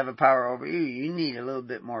demons have a power over you? You need a little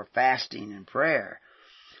bit more fasting and prayer.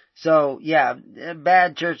 So, yeah, a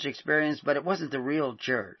bad church experience, but it wasn't the real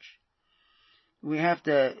church. We have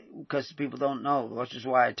to, because people don't know, which is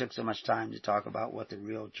why I took so much time to talk about what the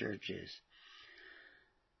real church is.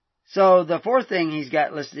 So the fourth thing he's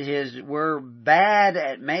got listed is we're bad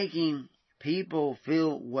at making people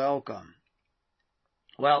feel welcome.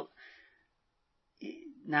 Well,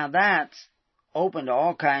 now that's open to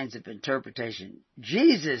all kinds of interpretation.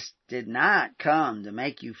 Jesus did not come to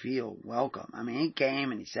make you feel welcome. I mean, He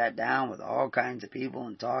came and He sat down with all kinds of people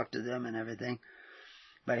and talked to them and everything.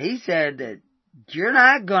 But He said that you're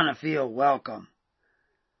not going to feel welcome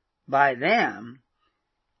by them.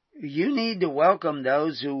 You need to welcome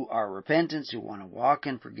those who are repentant, who want to walk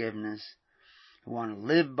in forgiveness, who want to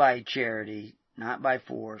live by charity, not by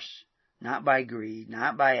force, not by greed,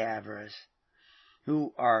 not by avarice,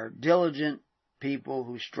 who are diligent people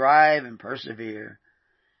who strive and persevere.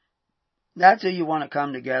 That's who you want to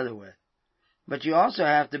come together with. But you also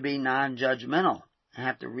have to be non-judgmental. You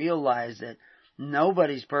have to realize that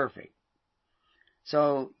nobody's perfect.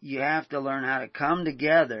 So you have to learn how to come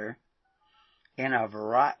together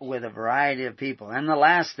with a variety of people. And the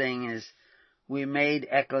last thing is we made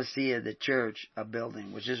Ecclesia, the church, a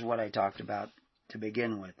building, which is what I talked about to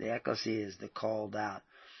begin with. The Ecclesia is the called out.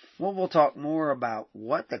 Well, we'll talk more about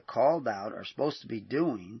what the called out are supposed to be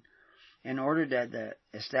doing in order to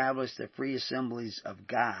establish the free assemblies of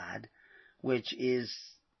God, which is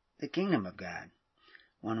the kingdom of God,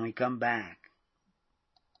 when we come back.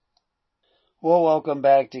 Well, welcome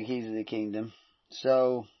back to Keys of the Kingdom.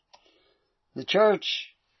 So, the church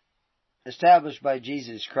established by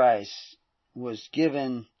Jesus Christ was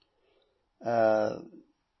given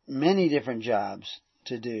many different jobs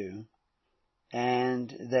to do,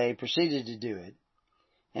 and they proceeded to do it.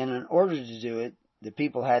 And in order to do it, the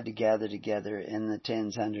people had to gather together in the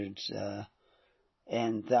tens, hundreds,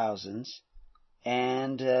 and thousands,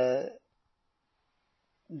 and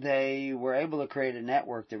they were able to create a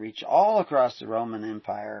network to reach all across the Roman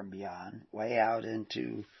Empire and beyond, way out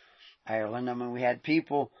into Ireland. I mean, we had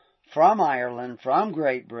people from Ireland, from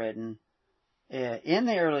Great Britain, in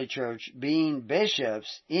the early church being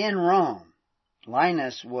bishops in Rome.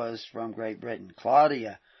 Linus was from Great Britain.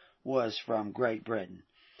 Claudia was from Great Britain.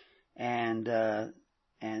 And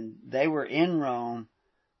and they were in Rome.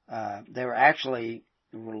 They were actually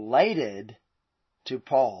related to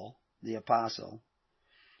Paul, the apostle,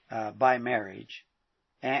 by marriage,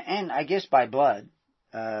 and I guess by blood,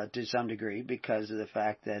 to some degree, because of the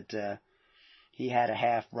fact that he had a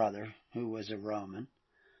half-brother who was a Roman,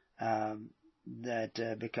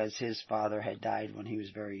 because his father had died when he was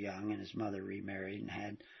very young, and his mother remarried and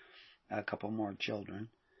had a couple more children.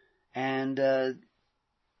 And then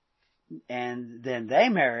they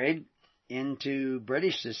married into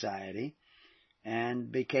British society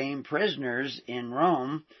and became prisoners in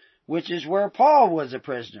Rome, which is where Paul was a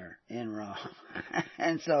prisoner, in Rome.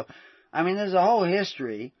 And so, I mean, there's a whole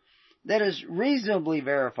history that is reasonably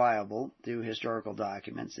verifiable through historical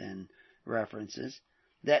documents and references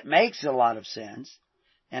that makes a lot of sense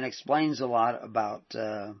and explains a lot about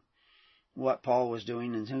what Paul was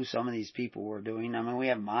doing and who some of these people were doing. I mean, we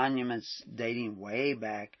have monuments dating way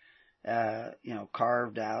back,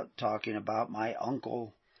 carved out, talking about my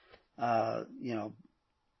uncle,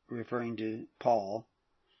 referring to Paul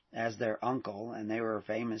as their uncle, and they were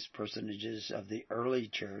famous personages of the early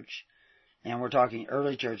church. And we're talking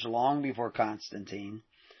early church long before Constantine,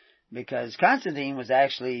 because Constantine was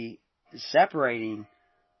actually separating,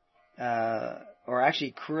 or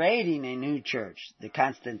actually creating a new church, the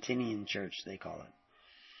Constantinian church, they call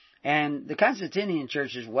it. And the Constantinian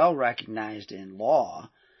church is well recognized in law,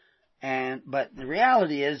 but the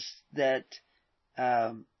reality is that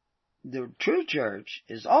the true church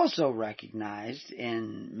is also recognized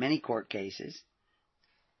in many court cases,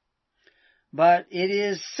 but it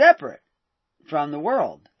is separate from the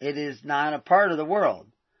world. It is not a part of the world.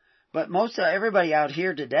 But everybody out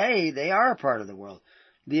here today, they are a part of the world.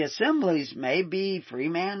 The assemblies may be free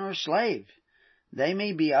man or slave. They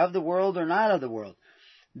may be of the world or not of the world.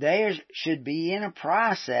 They should be in a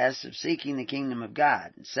process of seeking the kingdom of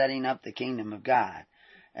God, setting up the kingdom of God,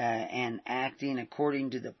 and acting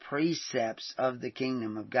according to the precepts of the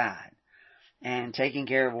kingdom of God, and taking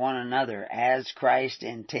care of one another as Christ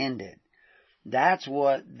intended. That's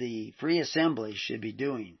what the free assemblies should be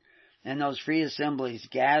doing. And those free assemblies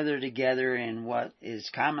gather together in what is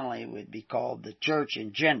commonly would be called the church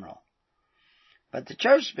in general. But the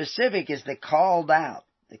church specific is the called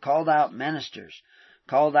out ministers,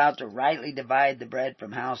 called out to rightly divide the bread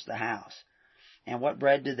from house to house. And what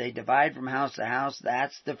bread do they divide from house to house?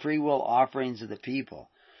 That's the free will offerings of the people.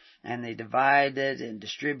 And they divide it and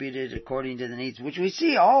distribute it according to the needs, which we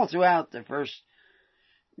see all throughout the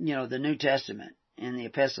the New Testament in the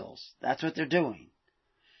epistles. That's what they're doing.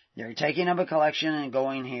 They're taking up a collection and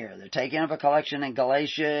going here. They're taking up a collection in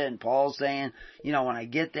Galatia, and Paul's saying, when I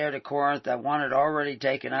get there to Corinth, I want it already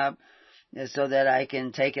taken up so that I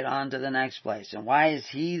can take it on to the next place. And why is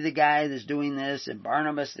he the guy that's doing this and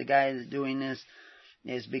Barnabas the guy that's doing this?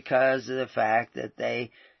 Is because of the fact that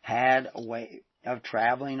they had a way of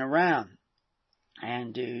traveling around.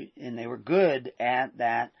 And they were good at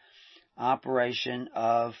that operation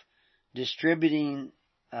of distributing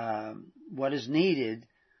what is needed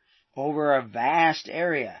over a vast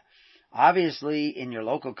area. Obviously, in your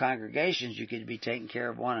local congregations, you could be taking care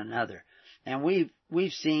of one another. And we've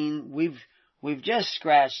just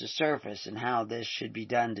scratched the surface in how this should be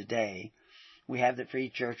done today. We have the Free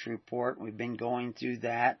Church Report. We've been going through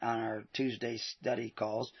that on our Tuesday study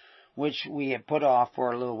calls, which we have put off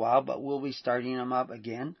for a little while, but we'll be starting them up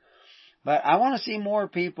again. But I want to see more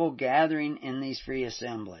people gathering in these free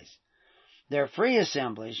assemblies. They're free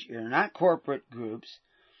assemblies. You're not corporate groups,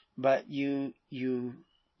 but you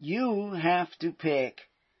have to pick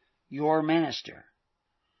your minister.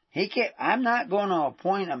 I'm not going to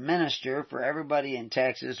appoint a minister for everybody in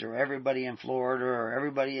Texas or everybody in Florida or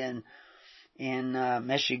everybody in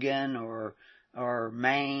Michigan or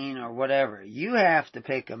Maine or whatever. You have to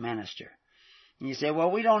pick a minister. And you say,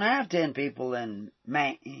 well, we don't have 10 people in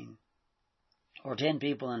Maine or 10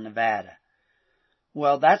 people in Nevada.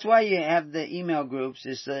 Well, that's why you have the email groups,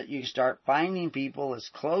 is so that you start finding people as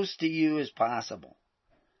close to you as possible.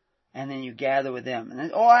 And then you gather with them. And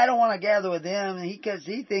then, I don't want to gather with him because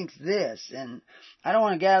he thinks this. And I don't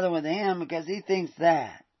want to gather with him because he thinks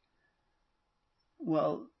that.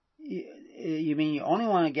 Well, you mean you only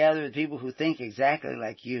want to gather with people who think exactly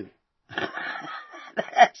like you?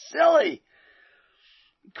 That's silly.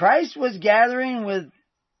 Christ was gathering with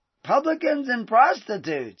publicans and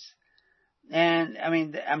prostitutes. And,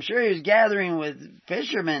 I'm sure he was gathering with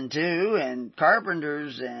fishermen too, and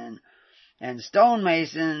carpenters and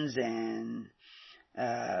stonemasons and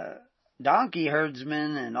donkey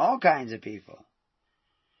herdsmen and all kinds of people.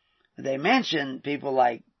 They mention people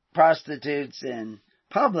like prostitutes and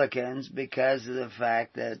publicans because of the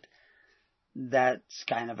fact that that's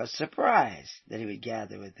kind of a surprise that he would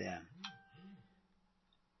gather with them.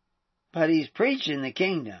 But he's preaching the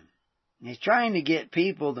kingdom. He's trying to get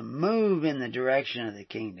people to move in the direction of the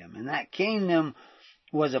kingdom. And that kingdom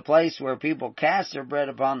was a place where people cast their bread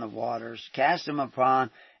upon the waters, cast them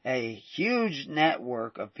upon a huge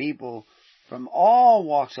network of people from all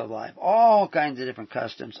walks of life, all kinds of different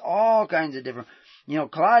customs, all kinds of different...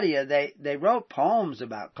 Claudia, they wrote poems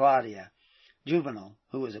about Claudia. Juvenal,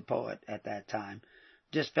 who was a poet at that time,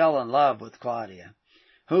 just fell in love with Claudia,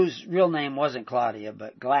 whose real name wasn't Claudia,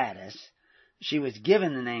 but Gladys. She was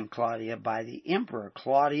given the name Claudia by the Emperor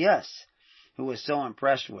Claudius, who was so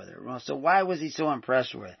impressed with her. Well, so why was he so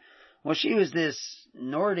impressed with her? Well, she was this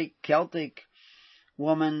Nordic, Celtic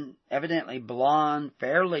woman, evidently blonde,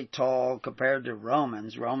 fairly tall compared to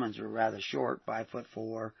Romans. Romans were rather short,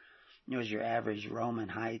 5'4". It was your average Roman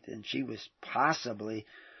height, and she was possibly,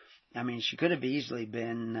 she could have easily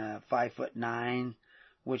been 5'9",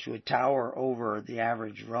 which would tower over the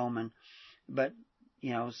average Roman. But,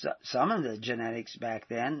 some of the genetics back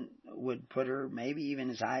then would put her maybe even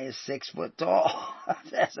as high as 6 foot tall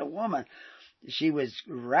as a woman. She was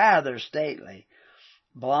rather stately,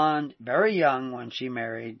 blonde, very young when she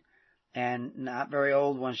married, and not very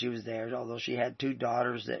old when she was there, although she had 2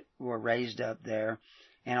 daughters that were raised up there,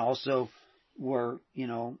 and also were,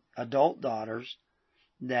 adult daughters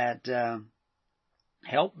that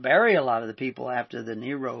helped bury a lot of the people after the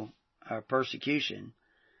Nero persecution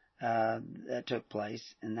that took place.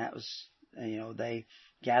 And that was, they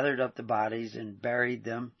gathered up the bodies and buried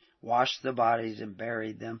them, washed the bodies and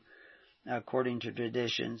buried them according to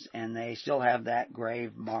traditions. And they still have that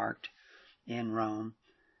grave marked in Rome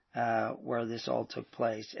where this all took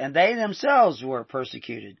place. And they themselves were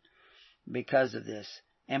persecuted because of this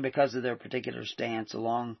and because of their particular stance,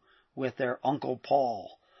 along with their uncle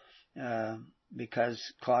Paul,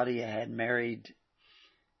 because Claudia had married,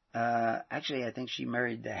 actually I think she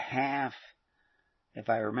married the half, if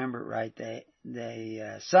I remember right,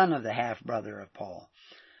 the son of the half-brother of Paul.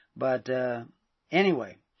 But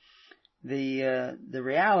anyway, the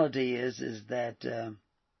reality is that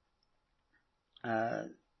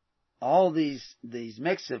all these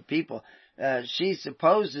mix of people, she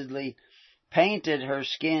supposedly painted her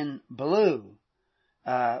skin blue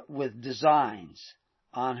with designs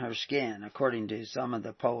on her skin, according to some of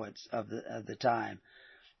the poets of the time.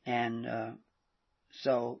 And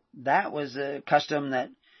so that was a custom that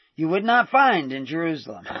you would not find in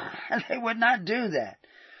Jerusalem. They would not do that.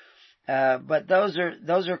 But those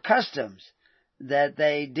are customs that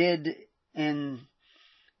they did in,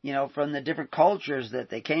 from the different cultures that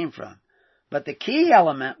they came from. But the key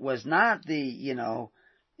element was not the,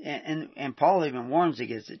 and Paul even warns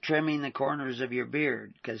against it, trimming the corners of your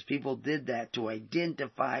beard, because people did that to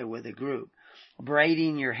identify with a group.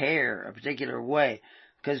 Braiding your hair a particular way,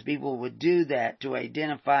 because people would do that to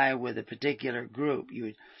identify with a particular group.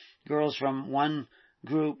 Girls from one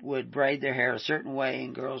group would braid their hair a certain way,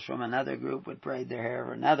 and girls from another group would braid their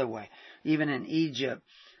hair another way. Even in Egypt,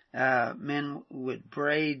 men would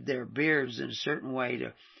braid their beards in a certain way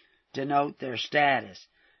to denote their status,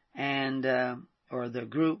 and or the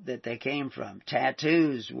group that they came from.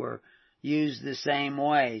 Tattoos were used the same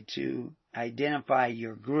way to identify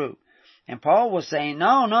your group. And Paul was saying,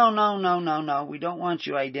 no. We don't want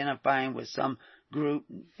you identifying with some group.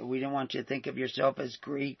 We don't want you to think of yourself as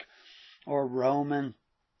Greek or Roman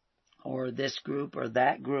or this group or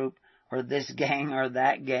that group or this gang or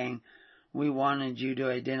that gang. We wanted you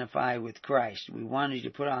to identify with Christ. We wanted you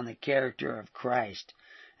to put on the character of Christ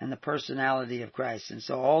and the personality of Christ. And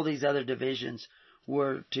so all these other divisions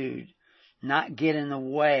were to not get in the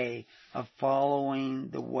way of following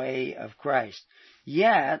the way of Christ.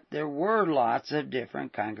 Yet, there were lots of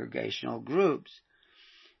different congregational groups,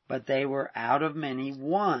 but they were out of many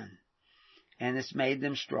one. And this made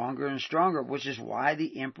them stronger and stronger, which is why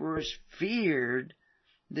the emperors feared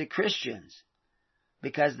the Christians,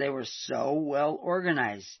 because they were so well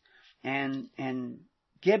organized. And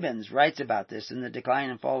Gibbons writes about this in The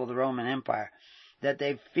Decline and Fall of the Roman Empire, that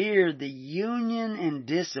they feared the union and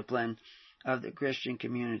discipline of the Christian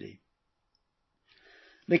community.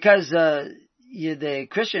 Because the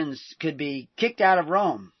Christians could be kicked out of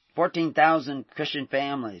Rome. 14,000 Christian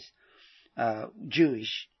families,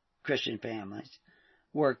 Jewish Christian families,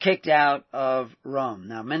 were kicked out of Rome.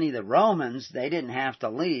 Now, many of the Romans, they didn't have to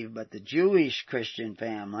leave, but the Jewish Christian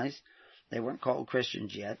families, they weren't called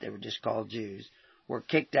Christians yet, they were just called Jews, were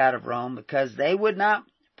kicked out of Rome because they would not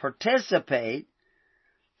participate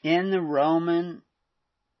in the Roman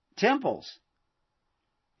temples.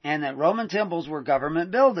 And that Roman temples were government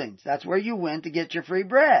buildings. That's where you went to get your free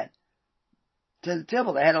bread. to the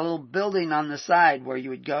temple. They had a little building on the side where you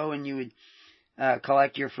would go and you would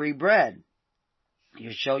collect your free bread.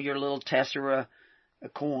 You show your little tessera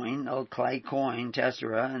coin, little clay coin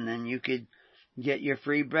tessera, and then you could get your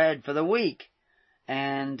free bread for the week.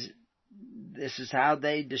 And this is how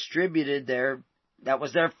they distributed that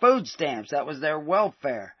was their food stamps, that was their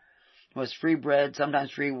welfare. It was free bread,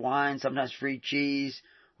 sometimes free wine, sometimes free cheese,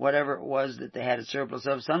 whatever it was that they had a surplus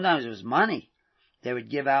of. Sometimes it was money. They would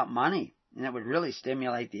give out money, and that would really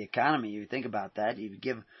stimulate the economy. You think about that. You would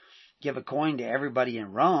give a coin to everybody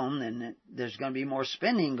in Rome, then there's going to be more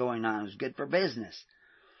spending going on. It was good for business.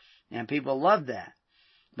 And people loved that.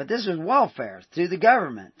 But this was welfare through the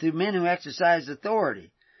government, through men who exercised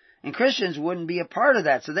authority. And Christians wouldn't be a part of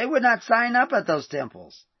that, so they would not sign up at those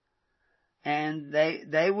temples. And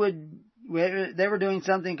they were doing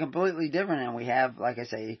something completely different. And we have, like I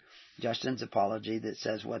say, Justin's apology that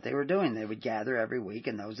says what they were doing. They would gather every week,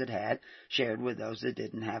 and those that had shared with those that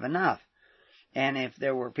didn't have enough. And if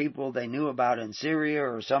there were people they knew about in Syria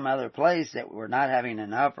or some other place that were not having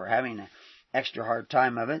enough or having an extra hard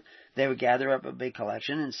time of it, they would gather up a big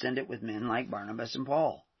collection and send it with men like Barnabas and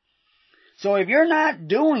Paul. So if you're not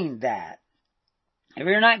doing that, if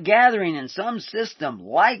you're not gathering in some system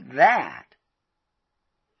like that,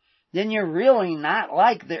 then you're really not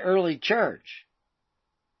like the early church.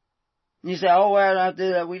 You say, oh, well,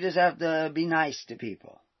 we just have to be nice to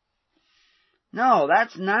people. No,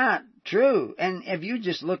 that's not true. And if you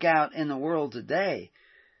just look out in the world today,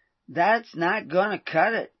 that's not going to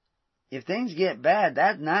cut it. If things get bad,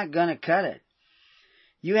 that's not going to cut it.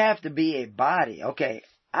 You have to be a body. Okay,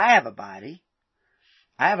 I have a body.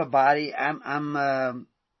 I'm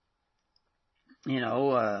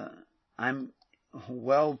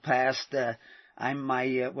well past, I'm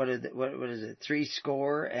my, what is it,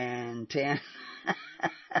 70.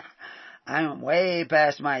 I'm way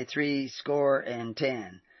past my 70.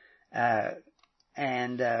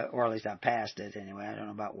 Or at least I'm past it anyway. I don't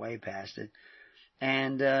know about way past it.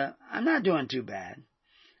 And, I'm not doing too bad.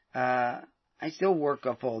 I still work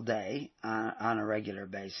a full day on a regular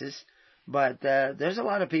basis. But, there's a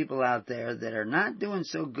lot of people out there that are not doing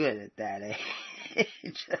so good at that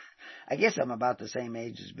age. I guess I'm about the same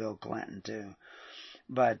age as Bill Clinton too.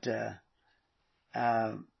 But,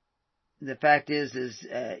 the fact is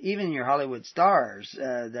even your Hollywood stars,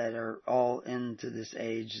 that are all into this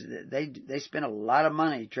age, they spend a lot of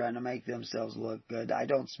money trying to make themselves look good. I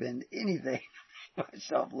don't spend anything to make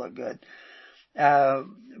myself look good.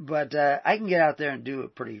 But I can get out there and do a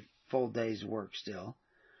pretty full day's work still.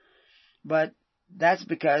 But that's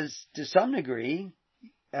because, to some degree,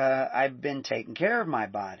 I've been taking care of my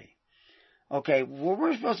body. Okay, well,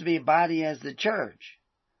 we're supposed to be a body as the church.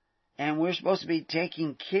 And we're supposed to be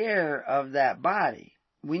taking care of that body.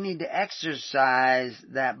 We need to exercise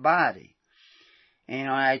that body. And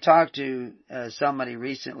I talked to somebody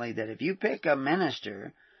recently that if you pick a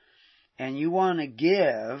minister and you want to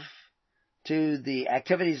give to the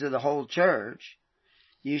activities of the whole church,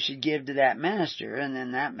 you should give to that minister, and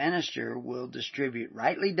then that minister will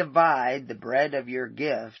rightly divide the bread of your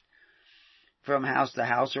gift from house to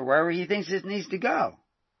house or wherever he thinks it needs to go.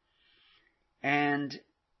 And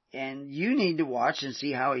you need to watch and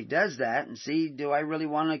see how he does that and see, do I really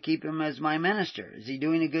want to keep him as my minister? Is he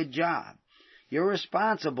doing a good job? You're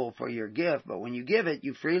responsible for your gift, but when you give it,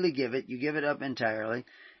 you freely give it, you give it up entirely,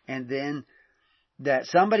 and then that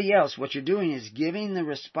somebody else, what you're doing is giving the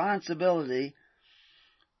responsibility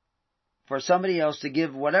for somebody else to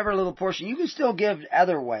give whatever little portion. You can still give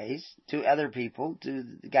other ways to other people, to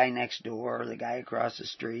the guy next door or the guy across the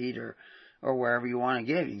street or wherever you want to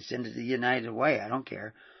give. You can send it to United Way, I don't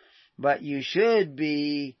care. But you should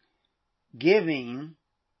be giving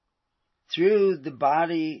through the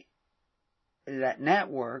body, that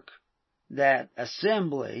network, that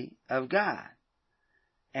assembly of God.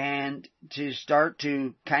 And to start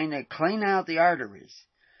to kind of clean out the arteries,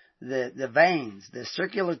 the veins, the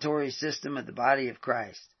circulatory system of the body of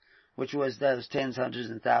Christ, which was those tens, hundreds,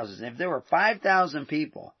 and thousands. If there were 5,000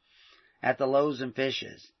 people at the loaves and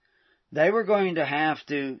fishes, they were going to have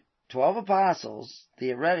to, 12 apostles,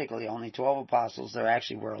 theoretically only 12 apostles, there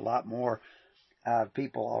actually were a lot more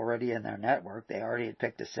people already in their network. They already had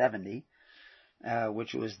picked a 70,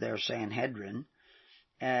 which was their Sanhedrin.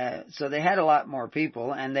 So they had a lot more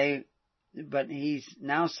people, but he's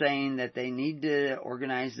now saying that they need to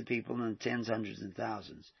organize the people in the tens, hundreds, and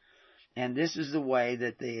thousands. And this is the way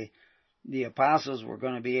that the apostles were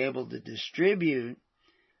going to be able to distribute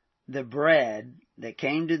the bread that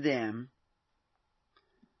came to them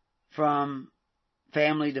from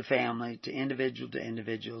family to family, to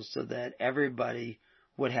individual, so that everybody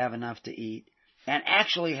would have enough to eat and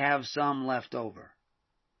actually have some left over.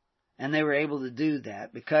 And they were able to do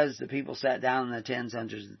that because the people sat down in the tens,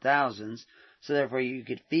 hundreds, and thousands. So therefore you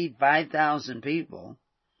could feed 5,000 people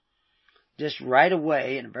just right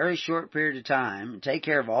away in a very short period of time, take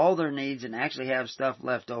care of all their needs and actually have stuff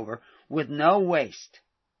left over with no waste.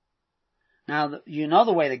 Now, you know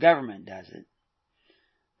the way the government does it.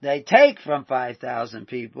 They take from 5,000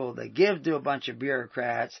 people, they give to a bunch of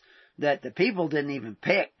bureaucrats that the people didn't even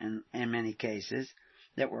pick in many cases,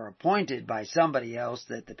 that were appointed by somebody else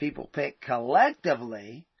that the people picked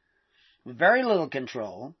collectively with very little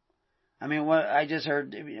control. I mean, what I just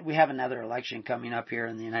heard, we have another election coming up here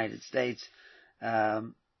in the United States,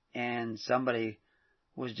 and somebody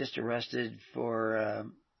was just arrested for,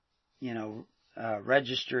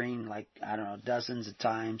 registering dozens of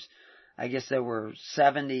times. I guess there were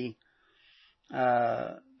 70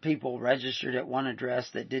 people registered at one address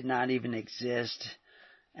that did not even exist,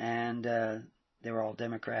 and they were all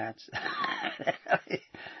Democrats.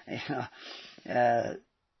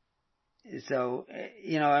 So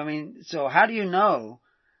how do you know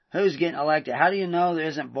who's getting elected? How do you know there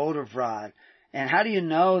isn't voter fraud? And how do you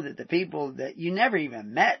know that the people that you never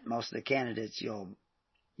even met, most of the candidates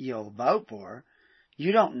you'll vote for,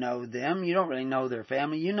 you don't know them, you don't really know their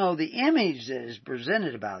family, you know the image that is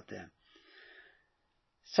presented about them.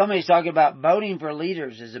 Somebody's talking about voting for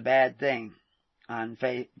leaders is a bad thing on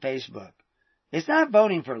Facebook. It's not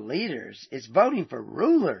voting for leaders, it's voting for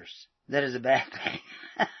rulers that is a bad thing.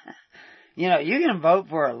 You can vote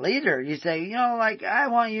for a leader. You say, I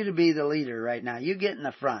want you to be the leader right now. You get in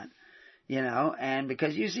the front, and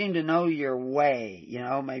because you seem to know your way,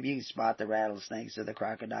 maybe you can spot the rattlesnakes or the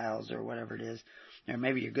crocodiles or whatever it is. Or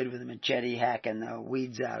maybe you're good with a machete hacking the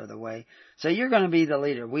weeds out of the way. So you're going to be the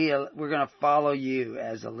leader. We're going to follow you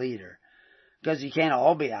as a leader. Because you can't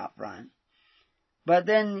all be out front. But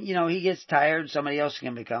then, he gets tired, somebody else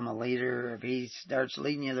can become a leader. If he starts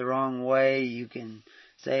leading you the wrong way, you can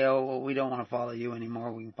say, oh, well, we don't want to follow you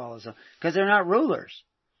anymore, we can follow some. Because they're not rulers.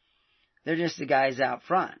 They're just the guys out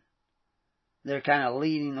front. They're kind of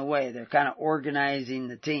leading the way. They're kind of organizing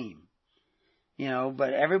the team.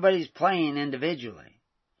 But everybody's playing individually.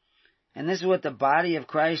 And this is what the body of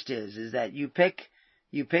Christ is that you pick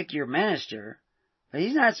your minister, but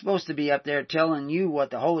he's not supposed to be up there telling you what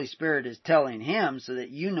the Holy Spirit is telling him so that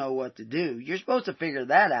you know what to do. You're supposed to figure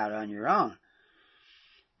that out on your own.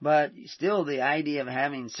 But still the idea of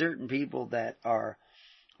having certain people that are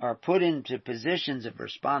put into positions of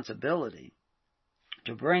responsibility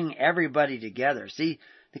to bring everybody together. See,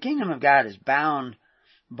 the kingdom of God is bound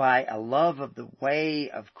by a love of the way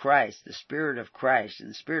of Christ, the Spirit of Christ,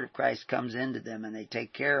 and the Spirit of Christ comes into them and they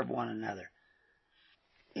take care of one another.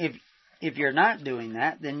 If you're not doing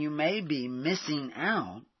that, then you may be missing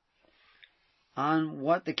out on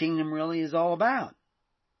what the kingdom really is all about.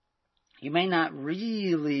 You may not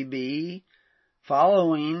really be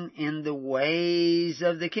following in the ways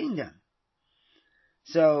of the kingdom.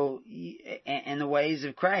 So, in the ways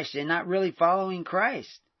of Christ, you're not really following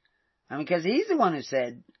Christ. Because he's the one who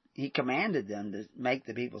said, he commanded them to make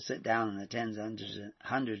the people sit down in the tens,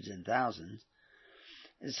 hundreds, and thousands.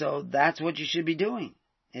 So that's what you should be doing,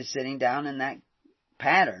 is sitting down in that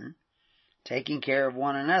pattern, taking care of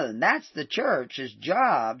one another. And that's the church's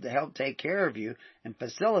job, to help take care of you and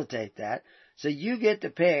facilitate that. So you get to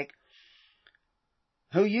pick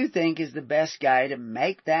who you think is the best guy to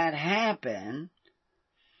make that happen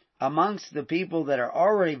amongst the people that are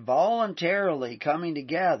already voluntarily coming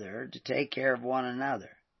together to take care of one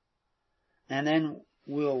another. And then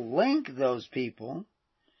we'll link those people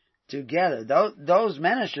together. Those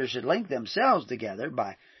ministers should link themselves together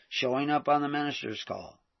by showing up on the minister's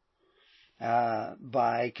call,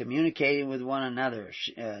 by communicating with one another,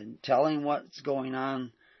 telling what's going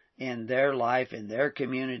on in their life, in their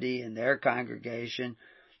community, in their congregation,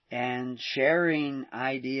 and sharing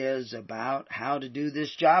ideas about how to do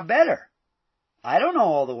this job better. I don't know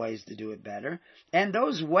all the ways to do it better, and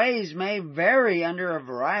those ways may vary under a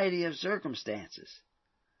variety of circumstances.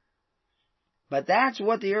 But that's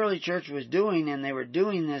what the early church was doing, and they were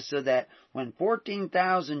doing this so that when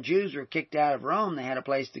 14,000 Jews were kicked out of Rome, they had a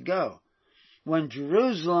place to go. When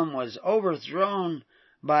Jerusalem was overthrown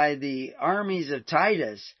by the armies of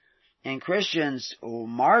Titus, and Christians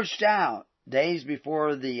marched out days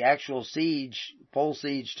before the actual full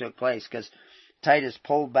siege took place, because Titus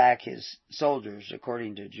pulled back his soldiers,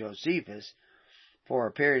 according to Josephus, for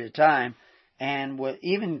a period of time, and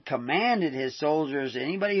even commanded his soldiers,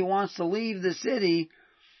 anybody who wants to leave the city,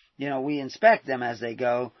 we inspect them as they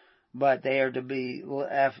go, but they are to be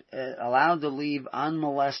allowed to leave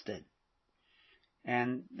unmolested.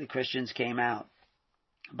 And the Christians came out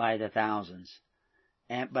by the thousands.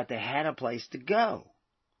 but they had a place to go.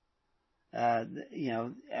 I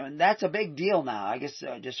mean, that's a big deal now. I guess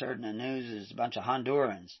I just heard in the news there's a bunch of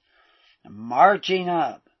Hondurans marching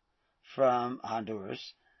up from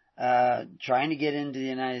Honduras, trying to get into the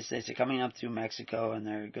United States. They're coming up through Mexico, and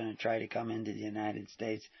they're going to try to come into the United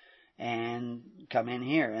States and come in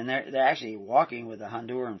here. And they're actually walking with a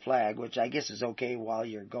Honduran flag, which I guess is okay while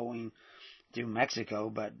you're going through Mexico,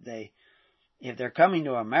 but if they're coming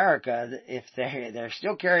to America, if they're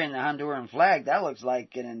still carrying the Honduran flag, that looks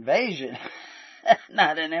like an invasion,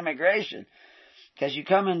 not an immigration. Because you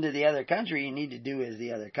come into the other country, you need to do as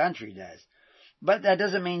the other country does. But that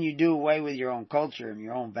doesn't mean you do away with your own culture and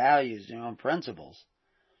your own values, your own principles.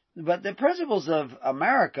 But the principles of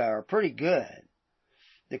America are pretty good.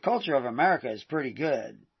 The culture of America is pretty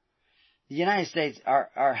good. The United States,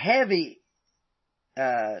 our heavy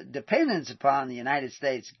dependence upon the United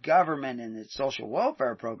States government and its social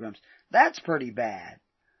welfare programs, that's pretty bad.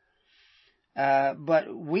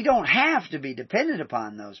 But we don't have to be dependent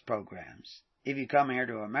upon those programs if you come here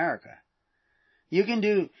to America. You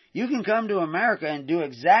can come to America and do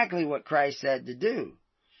exactly what Christ said to do.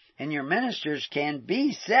 And your ministers can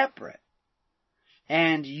be separate.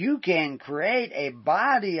 And you can create a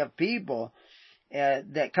body of people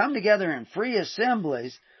that come together in free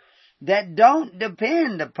assemblies that don't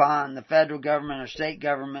depend upon the federal government or state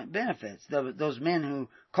government benefits. Those men who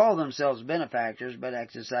call themselves benefactors but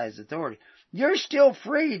exercise authority. You're still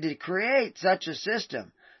free to create such a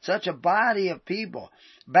system, such a body of people,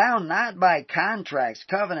 bound not by contracts,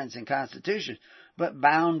 covenants, and constitutions, but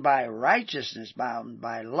bound by righteousness, bound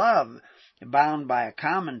by love, bound by a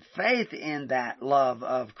common faith in that love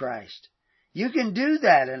of Christ. You can do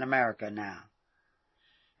that in America now.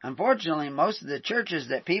 Unfortunately, most of the churches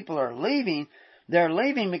that people are leaving, they're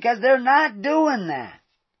leaving because they're not doing that.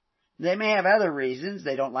 They may have other reasons.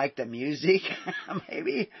 They don't like the music,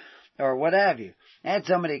 maybe, or what have you. I had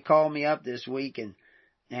somebody call me up this week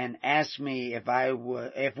and asked me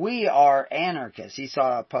if we are anarchists. He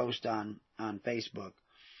saw a post on Facebook.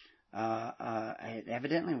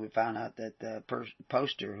 Evidently we found out that the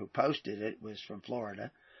poster who posted it was from Florida.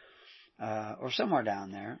 Or somewhere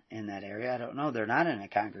down there in that area. I don't know. They're not in a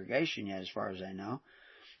congregation yet as far as I know.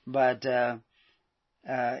 But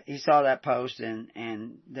he saw that post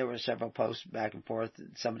and there were several posts back and forth.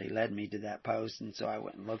 Somebody led me to that post, and so I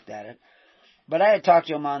went and looked at it. But I had talked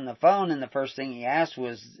to him on the phone, and the first thing he asked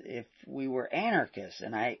was if we were anarchists.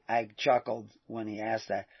 And I chuckled when he asked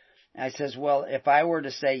that. I says, well, if I were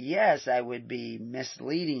to say yes, I would be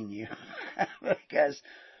misleading you. Because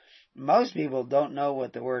most people don't know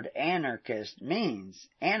what the word anarchist means.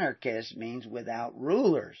 Anarchist means without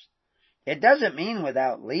rulers. It doesn't mean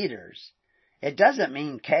without leaders. It doesn't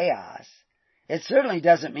mean chaos. It certainly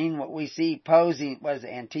doesn't mean what we see posing, what is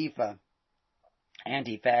Antifa?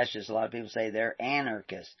 Anti-fascists, a lot of people say they're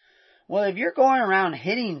anarchists. Well, if you're going around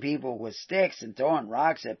hitting people with sticks and throwing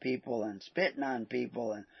rocks at people and spitting on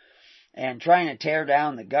people and trying to tear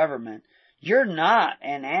down the government, you're not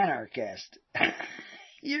an anarchist.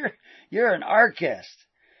 You're an archist,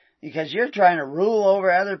 because you're trying to rule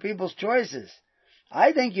over other people's choices.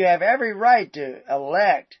 I think you have every right to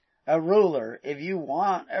elect a ruler if you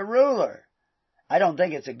want a ruler. I don't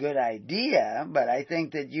think it's a good idea, but I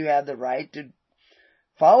think that you have the right to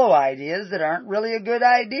follow ideas that aren't really a good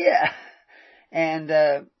idea.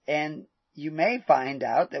 And you may find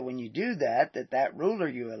out that when you do that ruler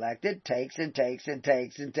you elected takes and takes and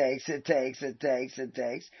takes and takes and takes and takes and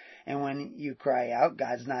takes. And when you cry out,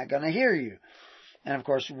 God's not going to hear you. And of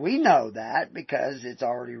course, we know that because it's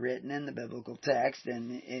already written in the biblical text,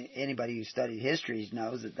 and anybody who studied history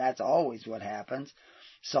knows that that's always what happens.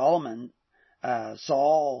 Solomon,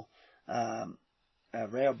 Saul,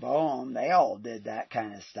 Rehoboam, they all did that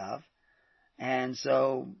kind of stuff. And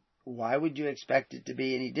so, why would you expect it to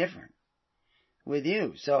be any different with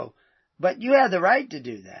you? But you have the right to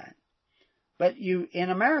do that. But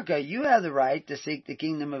in America, you have the right to seek the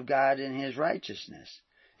kingdom of God and His righteousness.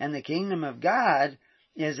 And the kingdom of God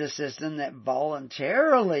is a system that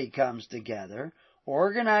voluntarily comes together,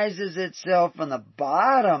 organizes itself from the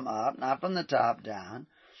bottom up, not from the top down,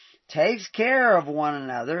 takes care of one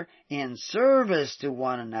another in service to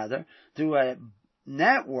one another through a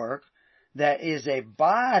network that is a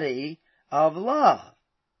body of love.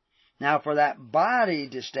 Now, for that body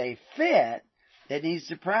to stay fit, it needs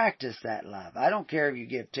to practice that love. I don't care if you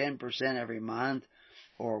give 10% every month,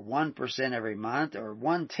 or 1% every month, or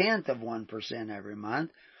 1/10 of 1% every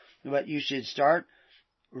month, but you should start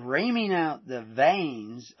reaming out the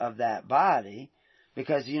veins of that body,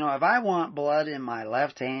 because, if I want blood in my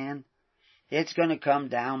left hand, it's going to come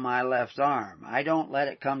down my left arm. I don't let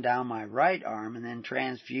it come down my right arm and then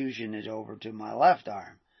transfusion it over to my left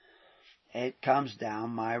arm. It comes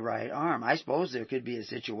down my right arm. I suppose there could be a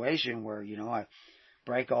situation where, I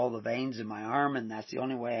break all the veins in my arm, and that's the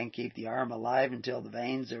only way I can keep the arm alive until the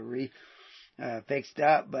veins are fixed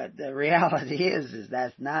up. But the reality is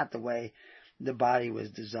that's not the way the body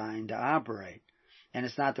was designed to operate. And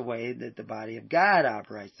it's not the way that the body of God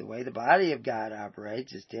operates. The way the body of God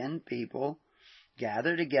operates is 10 people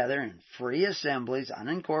gather together in free assemblies,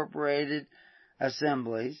 unincorporated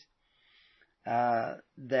assemblies,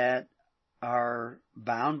 that are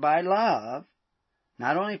bound by love,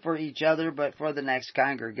 not only for each other, but for the next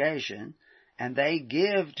congregation, and they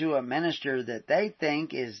give to a minister that they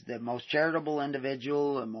think is the most charitable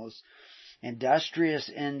individual, the most industrious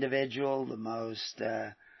individual, the most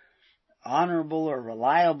honorable or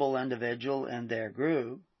reliable individual in their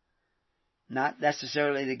group, not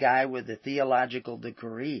necessarily the guy with the theological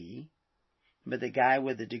degree, but the guy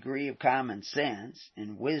with the degree of common sense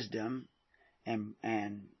and wisdom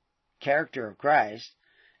and character of Christ,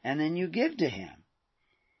 and then you give to him.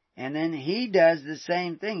 And then he does the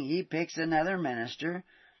same thing. He picks another minister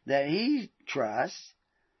that he trusts,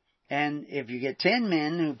 and if you get 10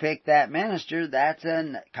 men who pick that minister, that's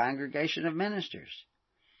a congregation of ministers.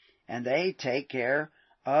 And they take care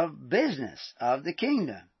of business of the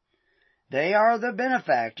kingdom. They are the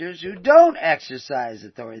benefactors who don't exercise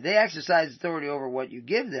authority. They exercise authority over what you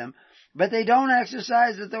give them, but they don't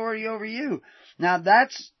exercise authority over you. Now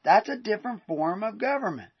that's a different form of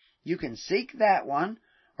government. You can seek that one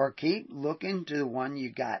or keep looking to the one you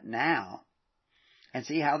got now and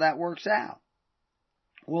see how that works out.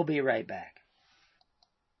 We'll be right back.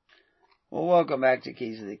 Well, welcome back to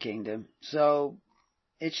Keys of the Kingdom. So,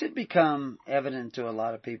 it should become evident to a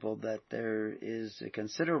lot of people that there is a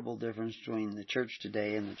considerable difference between the church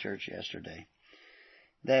today and the church yesterday.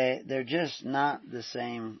 They're just not the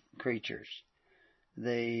same creatures.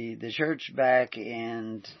 The church back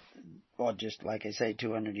in, just like I say,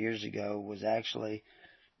 200 years ago was actually,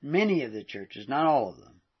 many of the churches, not all of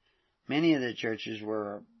them, many of the churches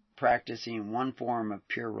were practicing one form of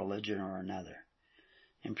pure religion or another.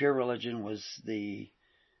 And pure religion was the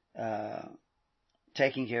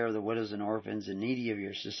taking care of the widows and orphans and needy of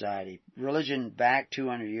your society. Religion back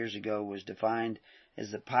 200 years ago was defined as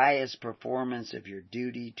the pious performance of your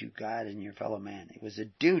duty to God and your fellow man. It was a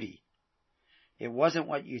duty. It wasn't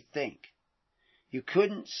what you think. You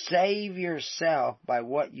couldn't save yourself by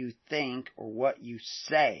what you think or what you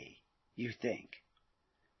say you think.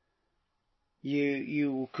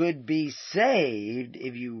 You could be saved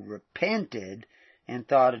if you repented and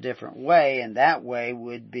thought a different way, and that way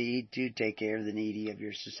would be to take care of the needy of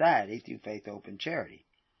your society through faith, hope, and charity.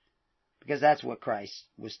 Because that's what Christ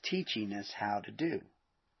was teaching us how to do.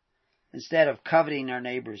 Instead of coveting our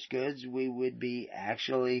neighbor's goods, we would be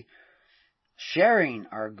actually sharing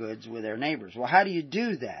our goods with our neighbors. Well, how do you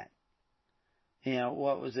do that?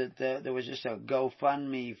 What was it? There was just a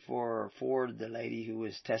GoFundMe for Ford, the lady who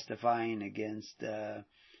was testifying against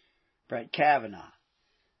Brett Kavanaugh.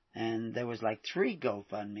 And there was like 3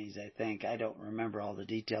 GoFundMes, I think. I don't remember all the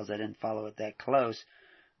details. I didn't follow it that close.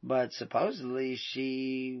 But supposedly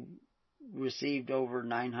she received over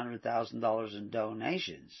 $900,000 in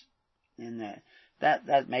donations. And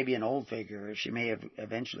that may be an old figure. She may have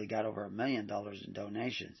eventually got over $1 million in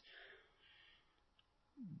donations.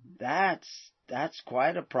 That's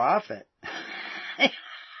quite a profit.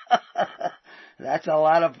 That's a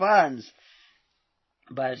lot of funds.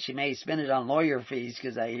 But she may spend it on lawyer fees,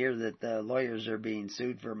 because I hear that the lawyers are being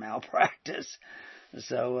sued for malpractice.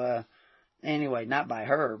 So, anyway, not by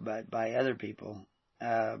her, but by other people.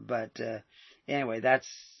 Anyway, that's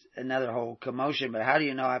another whole commotion. But how do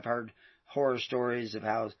you know? I've heard horror stories of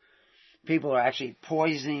how people are actually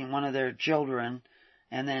poisoning one of their children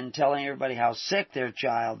and then telling everybody how sick their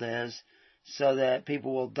child is so that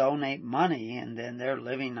people will donate money, and then they're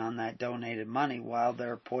living on that donated money while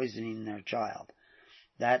they're poisoning their child.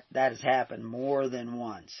 That has happened more than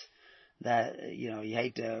once. That, you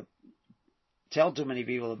hate to tell too many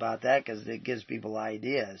people about that because it gives people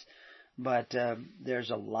ideas. But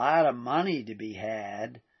there's a lot of money to be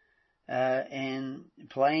had in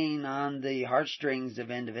playing on the heartstrings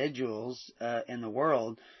of individuals in the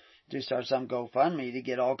world to start some GoFundMe to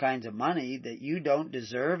get all kinds of money that you don't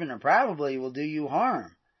deserve and probably will do you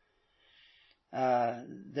harm.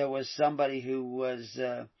 There was somebody who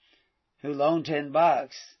loaned $10,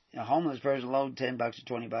 a homeless person loaned $10 or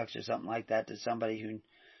 $20 or something like that to somebody who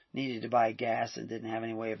needed to buy gas and didn't have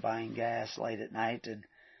any way of buying gas late at night,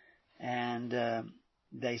 and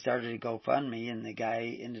they started a GoFundMe, and the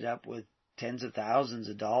guy ended up with tens of thousands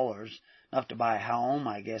of dollars, enough to buy a home,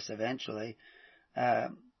 I guess, eventually,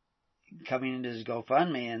 coming into his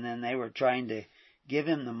GoFundMe, and then they were trying to give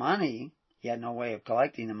him the money. He had no way of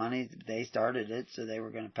collecting the money. They started it, so they were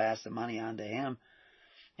going to pass the money on to him.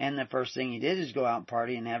 And the first thing he did is go out and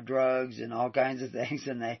party and have drugs and all kinds of things,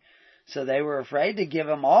 and they were afraid to give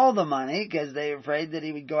him all the money because they were afraid that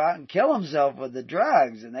he would go out and kill himself with the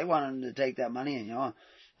drugs, and they wanted him to take that money and,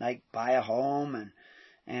 like buy a home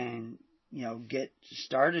and get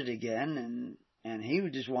started again, and he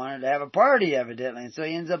just wanted to have a party evidently, and so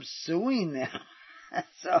he ends up suing them.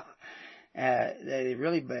 So they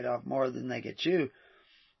really bit off more than they could chew.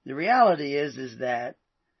 The reality is that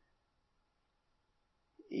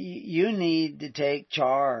you need to take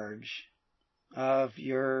charge of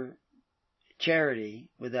your charity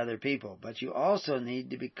with other people, but you also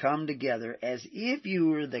need to come together as if you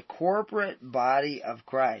were the corporate body of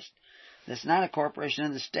Christ. This is not a corporation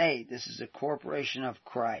of the state. This is a corporation of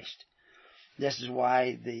Christ. This is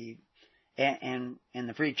why and in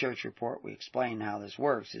the Free Church Report we explain how this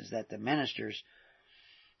works, is that the ministers,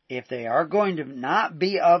 if they are going to not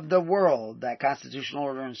be of the world, that constitutional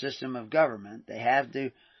order and system of government, they have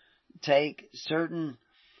to take certain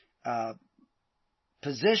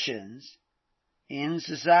positions in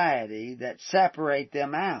society that separate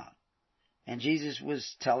them out. And Jesus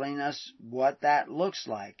was telling us what that looks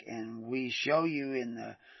like. And we show you in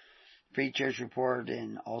the Free Church Report,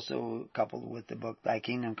 and also coupled with the book Thy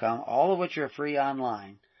Kingdom Come, all of which are free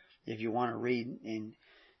online if you want to read,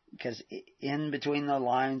 because in between the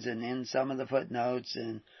lines and in some of the footnotes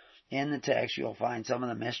and in the text you'll find some of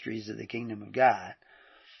the mysteries of the Kingdom of God.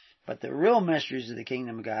 But the real mysteries of the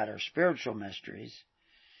Kingdom of God are spiritual mysteries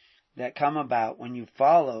that come about when you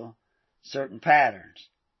follow certain patterns.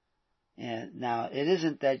 And now, it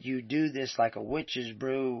isn't that you do this like a witch's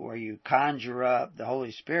brew or you conjure up the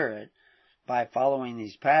Holy Spirit by following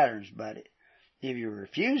these patterns, but if you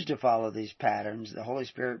refuse to follow these patterns, the Holy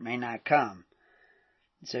Spirit may not come.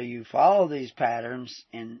 So you follow these patterns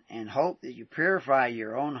and hope that you purify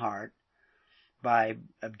your own heart by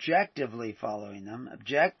objectively following them,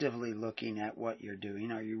 objectively looking at what you're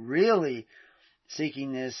doing. Are you really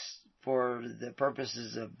seeking this for the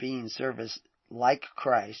purposes of being service like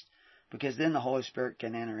Christ? Because then the Holy Spirit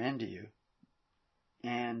can enter into you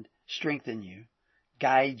and strengthen you,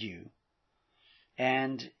 guide you.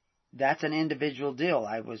 And that's an individual deal.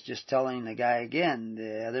 I was just telling the guy again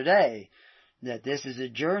the other day that this is a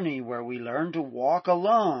journey where we learn to walk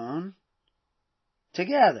alone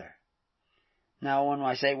together. Now, when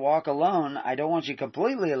I say walk alone, I don't want you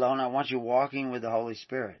completely alone. I want you walking with the Holy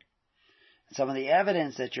Spirit. Some of the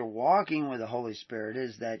evidence that you're walking with the Holy Spirit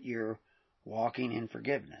is that you're walking in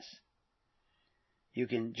forgiveness. You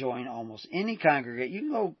can join almost any congregation. You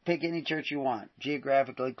can go pick any church you want,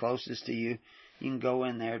 geographically closest to you. You can go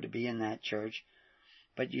in there to be in that church.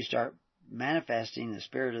 But you start manifesting the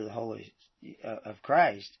Spirit of the Holy of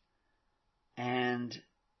Christ. And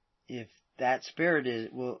if that Spirit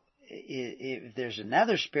if there's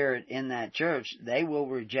another spirit in that church, they will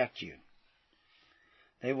reject you.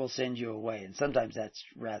 They will send you away. And sometimes that's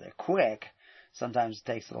rather quick. Sometimes it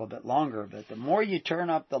takes a little bit longer. But the more you turn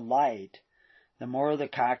up the light, the more the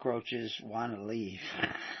cockroaches want to leave.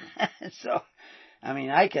 So,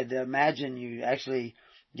 I could imagine you actually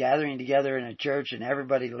gathering together in a church and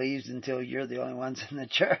everybody leaves until you're the only ones in the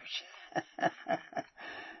church.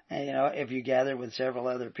 And, if you gather with several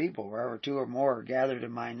other people, wherever two or more are gathered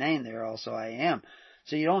in my name, there also I am.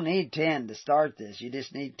 So you don't need 10 to start this. You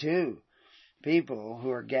just need 2 people who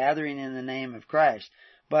are gathering in the name of Christ.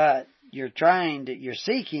 But you're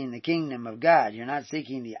seeking the kingdom of God. You're not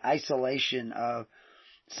seeking the isolation of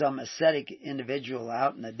some ascetic individual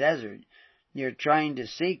out in the desert. You're trying to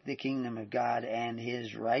seek the kingdom of God and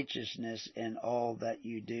His righteousness in all that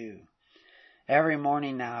you do. Every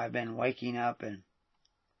morning now I've been waking up and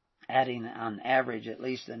adding on average at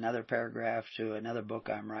least another paragraph to another book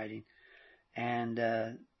I'm writing. And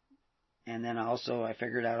then also I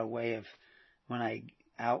figured out a way of, when I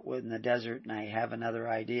out in the desert and I have another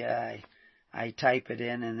idea, I type it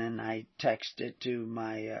in and then I text it to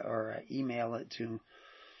or email it to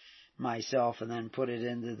myself and then put it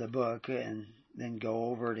into the book and then go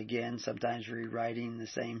over it again, sometimes rewriting the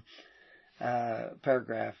same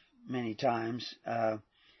paragraph many times,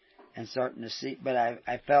 and starting to see. But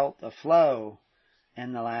I felt a flow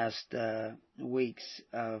in the last weeks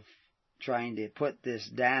of trying to put this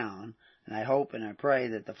down, and I hope and I pray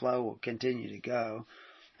that the flow will continue to go.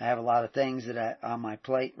 I have a lot of things on my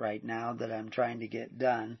plate right now that I'm trying to get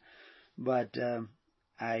done, but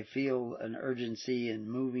I feel an urgency in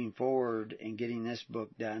moving forward and getting this book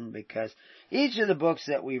done, because each of the books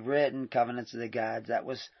that we've written, Covenants of the Gods, that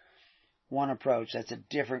was one approach. That's a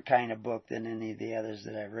different kind of book than any of the others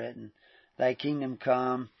that I've written. Thy Kingdom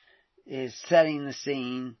Come is setting the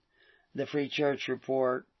scene. The Free Church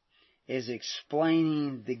Report is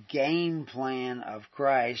explaining the game plan of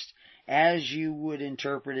Christ as you would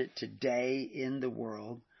interpret it today in the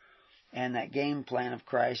world. And that game plan of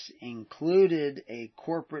Christ included a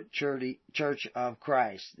corporate church of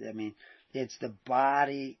Christ. I mean, it's the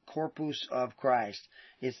body, corpus of Christ.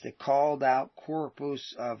 It's the called out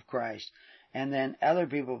corpus of Christ. And then other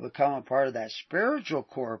people become a part of that spiritual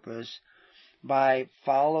corpus by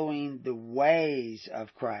following the ways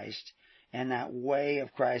of Christ. And that way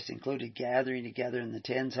of Christ included gathering together in the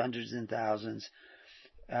tens, hundreds, and thousands,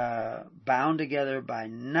 bound together by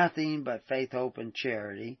nothing but faith, hope, and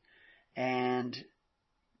charity, and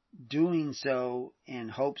doing so in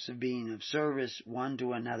hopes of being of service one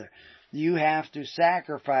to another. You have to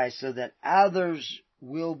sacrifice so that others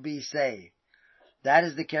will be saved. That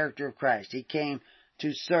is the character of Christ. He came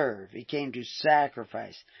to serve. He came to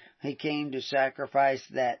sacrifice. He came to sacrifice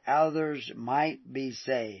that others might be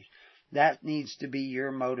saved. That needs to be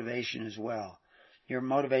your motivation as well. Your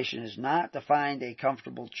motivation is not to find a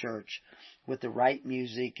comfortable church with the right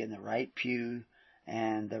music and the right pew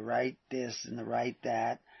and the right this and the right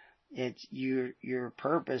that. It's your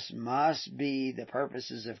purpose must be the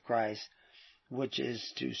purposes of Christ, which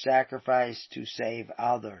is to sacrifice to save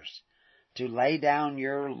others, to lay down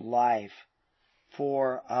your life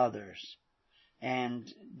for others.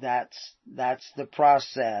 And that's the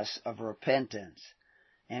process of repentance.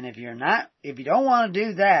 And if you don't want to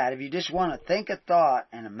do that, if you just want to think a thought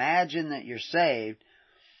and imagine that you're saved,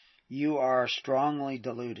 you are strongly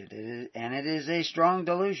deluded. It is a strong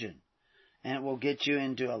delusion. And it will get you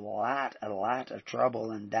into a lot of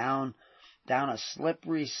trouble and down a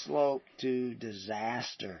slippery slope to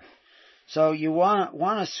disaster. So you want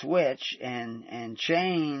to switch and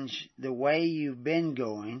change the way you've been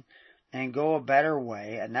going and go a better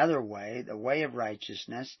way, another way, the way of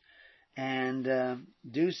righteousness, and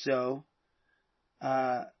do so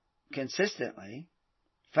consistently,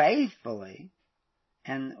 faithfully.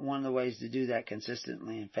 And one of the ways to do that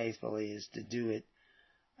consistently and faithfully is to do it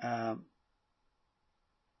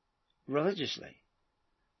religiously.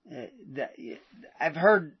 I've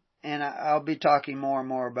heard, and I'll be talking more and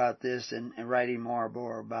more about this and writing more and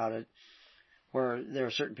more about it, where there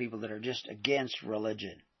are certain people that are just against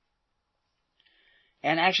religion.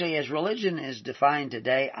 And actually, as religion is defined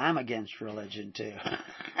today, I'm against religion too.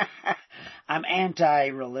 I'm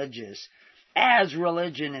anti-religious, as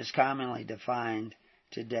religion is commonly defined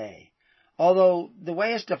today. Although the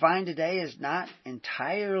way it's defined today is not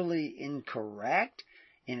entirely incorrect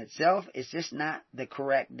in itself, it's just not the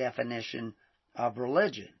correct definition of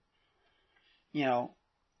religion. You know,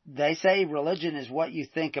 they say religion is what you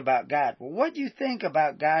think about God. Well, what you think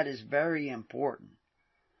about God is very important.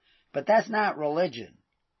 But that's not religion.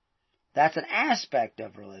 That's an aspect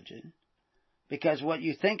of religion. Because what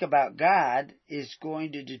you think about God is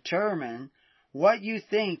going to determine what you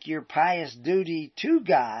think your pious duty to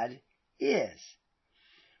God is.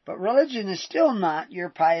 But religion is still not your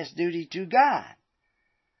pious duty to God.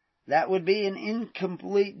 That would be an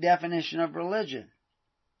incomplete definition of religion.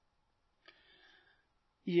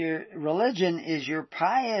 Your religion is your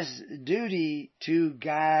pious duty to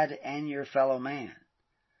God and your fellow man.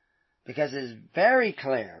 Because it's very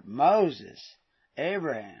clear, Moses,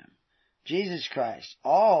 Abraham, Jesus Christ,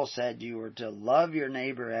 all said you were to love your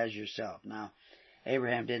neighbor as yourself. Now,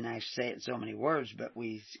 Abraham didn't actually say it in so many words, but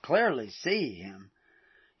we clearly see him,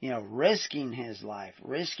 risking his life,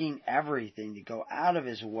 risking everything to go out of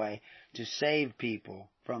his way to save people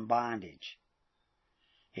from bondage.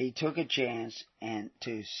 He took a chance and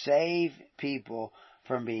to save people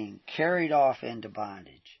from being carried off into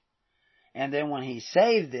bondage. And then when he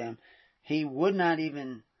saved them, he would not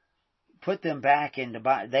even put them back into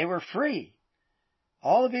bondage. They were free.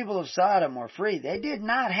 All the people of Sodom were free. They did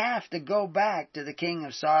not have to go back to the king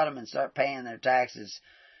of Sodom and start paying their taxes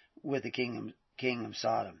with the king of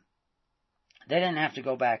Sodom. They didn't have to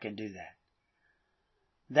go back and do that.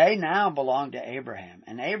 They now belonged to Abraham,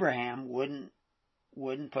 and Abraham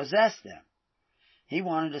wouldn't possess them. He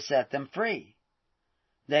wanted to set them free.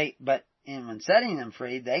 But when setting them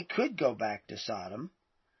free, they could go back to Sodom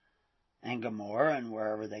and Gomorrah and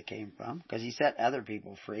wherever they came from, because he set other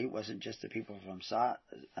people free. It wasn't just the people from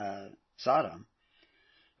Sodom,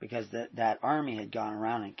 because that army had gone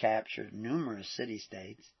around and captured numerous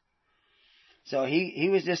city-states. So he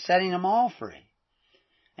was just setting them all free.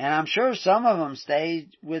 And I'm sure some of them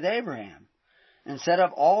stayed with Abraham. and set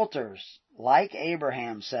up altars like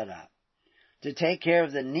Abraham set up to take care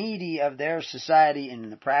of the needy of their society in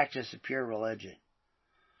the practice of pure religion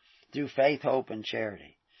through faith, hope, and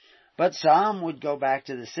charity. But some would go back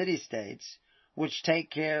to the city-states, which take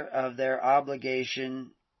care of their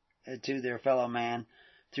obligation to their fellow man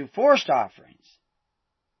through forced offerings.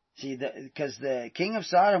 See, because the king of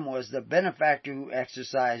Sodom was the benefactor who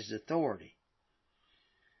exercised authority,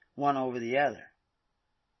 one over the other.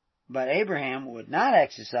 But Abraham would not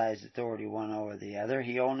exercise authority one over the other.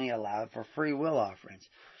 He only allowed for free will offerings.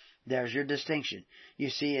 There's your distinction. You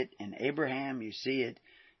see it in Abraham. You see it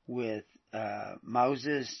with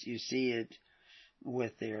Moses. You see it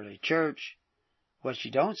with the early church. What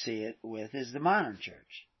you don't see it with is the modern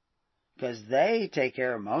church. Because they take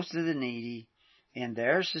care of most of the needy in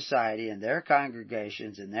their society, in their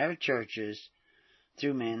congregations, in their churches,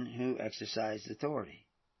 through men who exercise authority,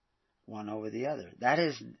 one over the other. That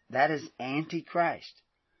is antichrist.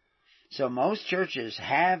 So most churches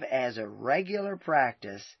have as a regular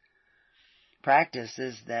practices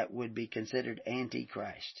that would be considered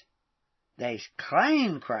antichrist. They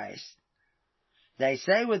claim Christ. They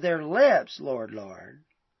say with their lips, Lord, Lord,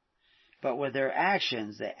 but with their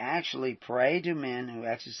actions, they actually pray to men who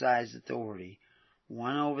exercise authority,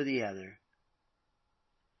 one over the other,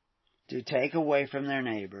 to take away from their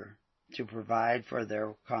neighbor, to provide for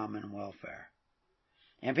their common welfare.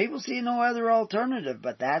 And people see no other alternative,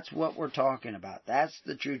 but that's what we're talking about. That's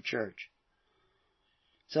the true church.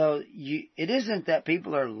 So it isn't that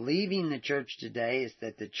people are leaving the church today, it's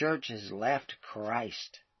that the church has left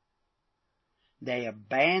Christ. They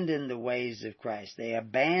abandoned the ways of Christ. They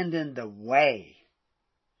abandoned the way.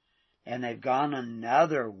 And they've gone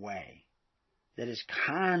another way that is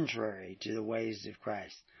contrary to the ways of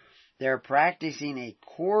Christ. They're practicing a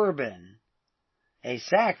korban, a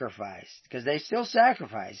sacrifice, because they still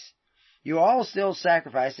sacrifice. You all still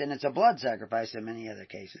sacrifice, and it's a blood sacrifice in many other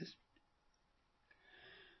cases,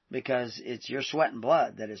 because it's your sweat and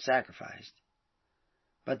blood that is sacrificed.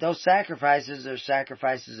 But those sacrifices are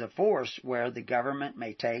sacrifices of force where the government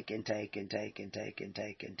may take and take and take and take and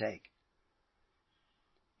take and take.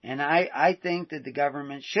 And I think that the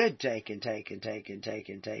government should take and take and take and take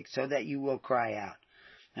and take so that you will cry out.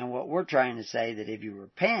 And what we're trying to say, that if you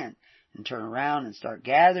repent and turn around and start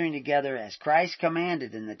gathering together as Christ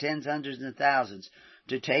commanded in the tens, hundreds, and thousands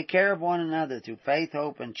to take care of one another through faith,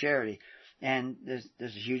 hope, and charity. And there's a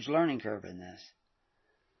huge learning curve in this.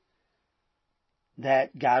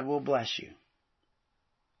 That God will bless you.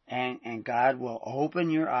 And God will open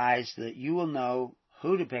your eyes so that you will know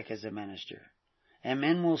who to pick as a minister. And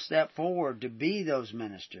men will step forward to be those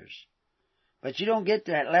ministers. But you don't get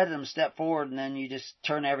to let them step forward and then you just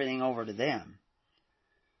turn everything over to them.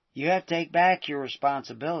 You have to take back your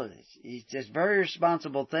responsibilities. It's a very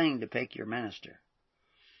responsible thing to pick your minister.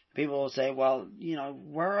 People will say, well,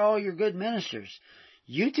 where are all your good ministers?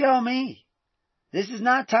 You tell me. This is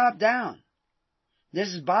not top down. This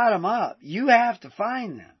is bottom up. You have to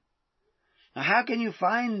find them. Now, how can you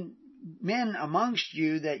find men amongst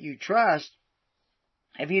you that you trust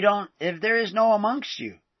if there is no amongst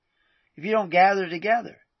you? If you don't gather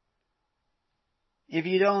together? If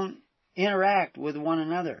you don't interact with one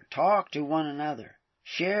another, talk to one another,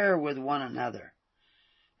 share with one another,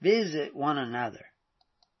 visit one another.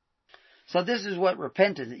 So this is what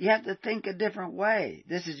repentance is. You have to think a different way.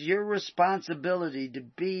 This is your responsibility to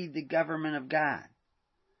be the government of God.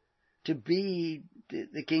 To be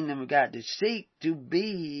the kingdom of God. To seek to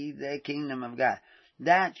be the kingdom of God.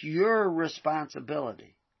 That's your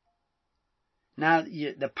responsibility. Now,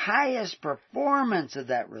 the pious performance of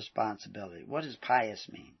that responsibility. What does pious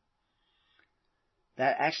mean?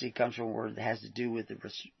 That actually comes from a word that has to do with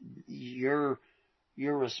your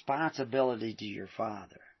responsibility to your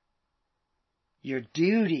Father. Your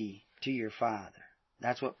duty to your Father.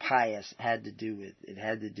 That's what pious had to do with. It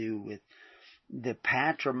had to do with the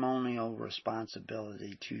patrimonial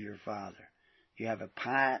responsibility to your Father. You have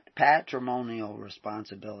a patrimonial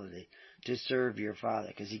responsibility to serve your Father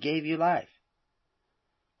because He gave you life.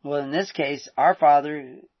 Well, in this case, our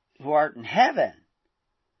Father who art in heaven,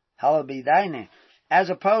 hallowed be thy name. As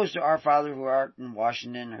opposed to our Father who art in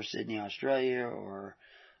Washington or Sydney, Australia, or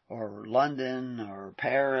London or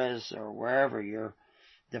Paris or wherever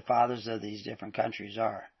the fathers of these different countries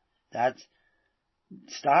are.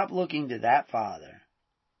 Stop looking to that Father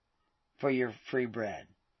for your free bread.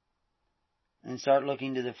 And start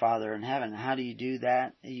looking to the Father in heaven. How do you do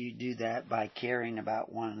that? You do that by caring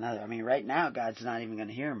about one another. I mean, right now, God's not even going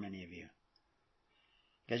to hear many of you.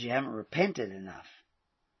 Because you haven't repented enough.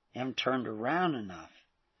 You haven't turned around enough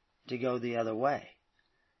to go the other way.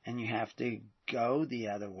 And you have to go the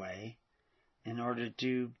other way in order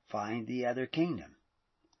to find the other kingdom.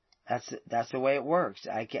 That's the way it works.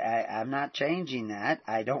 I'm not changing that.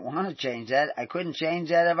 I don't want to change that. I couldn't change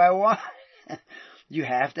that if I wanted. You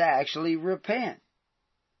have to actually repent.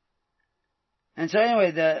 And so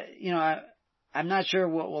anyway, I'm not sure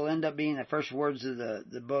what will end up being the first words of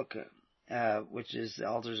the book, which is the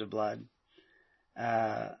Altars of Blood.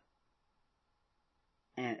 And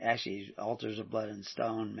actually, Altars of Blood and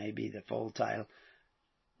Stone may be the full title.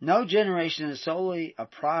 No generation is solely a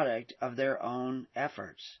product of their own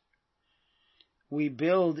efforts. We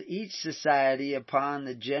build each society upon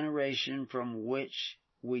the generation from which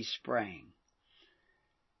we sprang,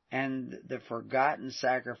 and the forgotten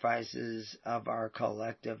sacrifices of our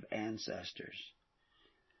collective ancestors.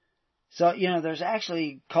 So, there's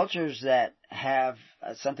actually cultures that have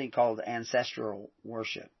something called ancestral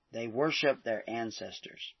worship. They worship their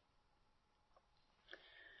ancestors.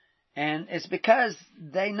 And it's because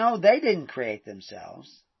they know they didn't create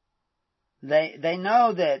themselves. They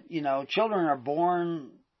know that, children are born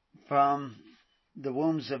from the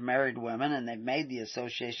wombs of married women, and they've made the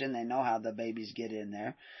association. They know how the babies get in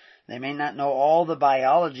there. They may not know all the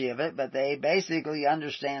biology of it, but they basically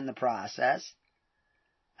understand the process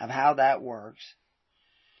of how that works.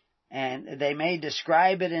 And they may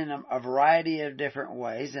describe it in a variety of different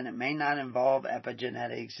ways, and it may not involve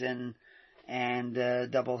epigenetics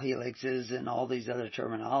and double helixes and all these other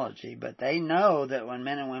terminology, but they know that when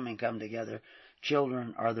men and women come together,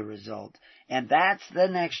 children are the result. And that's the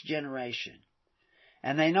next generation.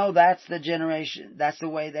 And they know that's the generation, that's the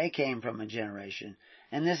way they came from a generation.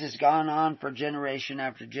 And this has gone on for generation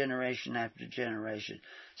after generation after generation.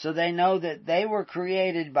 So they know that they were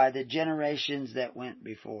created by the generations that went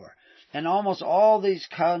before. And almost all these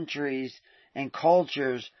countries and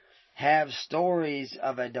cultures have stories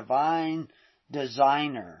of a divine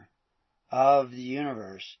designer of the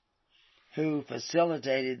universe who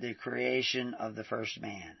facilitated the creation of the first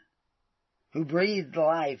man, who breathed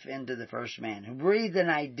life into the first man, who breathed an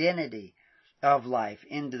identity of life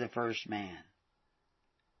into the first man.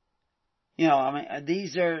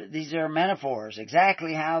 These are metaphors.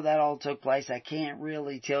 Exactly how that all took place, I can't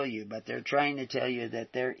really tell you, but they're trying to tell you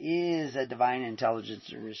that there is a divine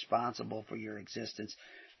intelligence responsible for your existence.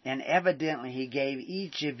 And evidently, He gave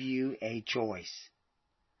each of you a choice.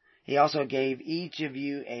 He also gave each of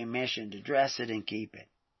you a mission to dress it and keep it.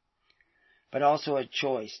 But also a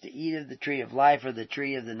choice to eat of the tree of life or the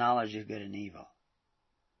tree of the knowledge of good and evil.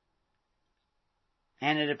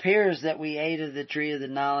 And it appears that we ate of the tree of the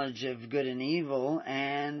knowledge of good and evil,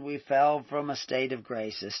 and we fell from a state of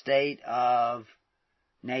grace, a state of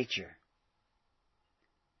nature.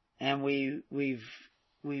 And we've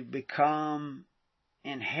become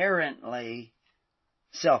inherently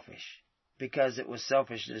selfish, because it was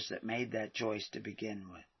selfishness that made that choice to begin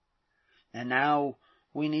with. And now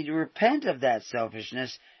we need to repent of that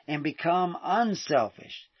selfishness and become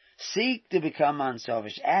unselfish. Seek to become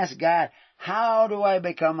unselfish. Ask God, how do I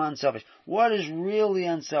become unselfish? What is really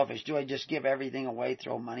unselfish? Do I just give everything away,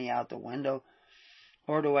 throw money out the window?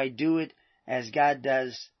 Or do I do it as God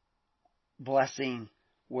does, blessing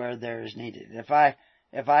where there is needed?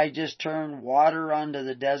 If I just turn water onto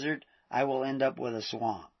the desert, I will end up with a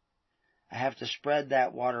swamp. I have to spread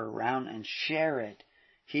that water around and share it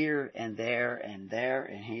here and there and there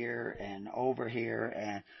and here and over here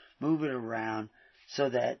and move it around so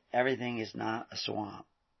that everything is not a swamp,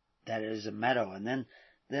 that it is a meadow. And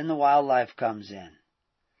then the wildlife comes in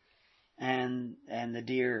and the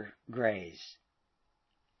deer graze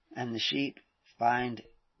and the sheep find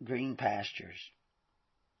green pastures.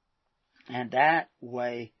 And that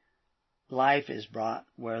way life is brought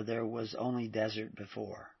where there was only desert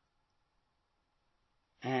before.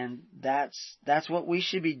 And that's what we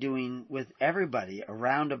should be doing with everybody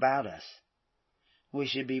around about us. We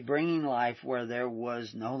should be bringing life where there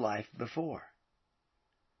was no life before.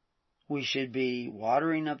 We should be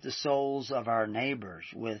watering up the souls of our neighbors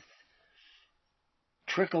with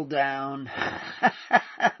trickle down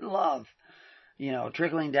love,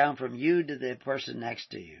 trickling down from you to the person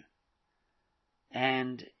next to you.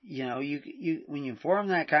 And, you when you form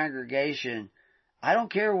that congregation, I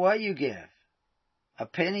don't care what you give, a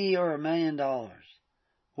penny or $1 million,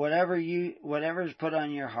 whatever's put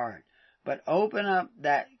on your heart, but open up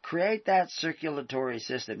create that circulatory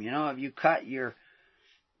system. If you cut your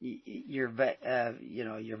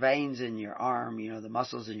veins in your arm, the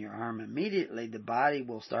muscles in your arm, immediately the body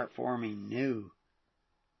will start forming new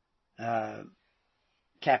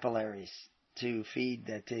capillaries to feed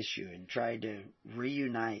that tissue and try to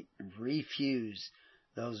reunite and refuse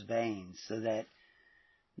those veins so that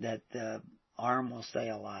the arm will stay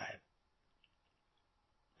alive.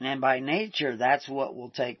 And by nature, that's what will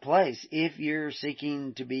take place if you're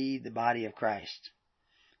seeking to be the body of Christ.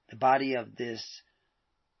 The body of this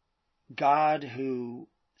God who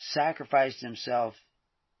sacrificed himself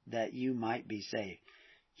that you might be saved.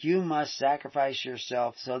 You must sacrifice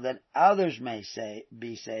yourself so that others may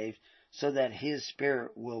be saved, so that his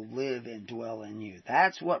Spirit will live and dwell in you.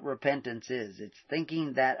 That's what repentance is. It's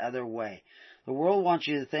thinking that other way. The world wants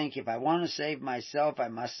you to think, if I want to save myself, I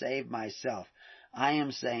must save myself. I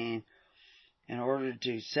am saying, in order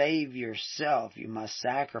to save yourself, you must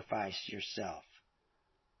sacrifice yourself.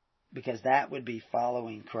 Because that would be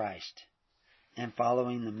following Christ and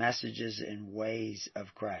following the messages and ways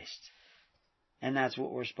of Christ. And that's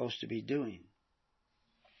what we're supposed to be doing,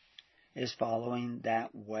 is following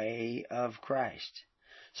that way of Christ.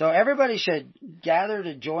 So everybody should gather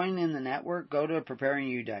to join in the network. Go to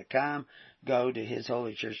preparingyou.com, go to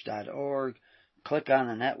hisholychurch.org, click on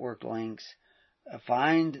the network links,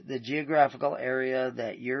 find the geographical area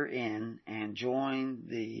that you're in, and join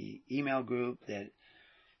the email group that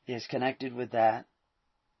is connected with that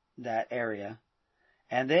area.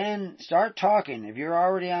 And then start talking. If you're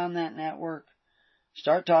already on that network,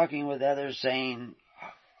 start talking with others saying,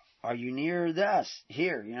 are you near us?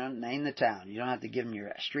 Here, name the town. You don't have to give them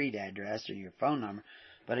your street address or your phone number,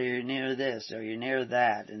 but are you near this? Are you near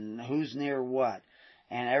that? And who's near what?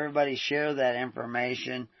 And everybody share that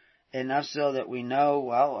information enough so that we know,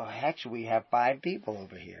 well, actually we have 5 people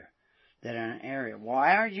over here that are in an area.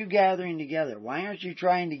 Why aren't you gathering together? Why aren't you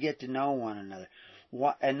trying to get to know one another?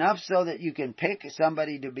 Enough so that you can pick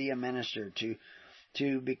somebody to be a minister,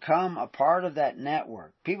 to become a part of that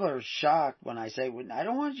network. People are shocked when I say, I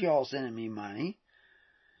don't want you all sending me money.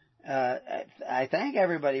 I thank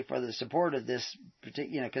everybody for the support of this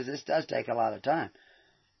particular, because this does take a lot of time.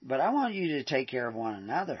 But I want you to take care of one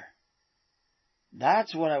another.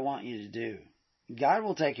 That's what I want you to do. God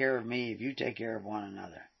will take care of me if you take care of one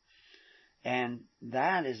another. And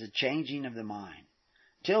that is a changing of the mind.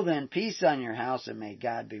 Till then, peace on your house, and may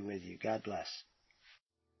God be with you. God bless.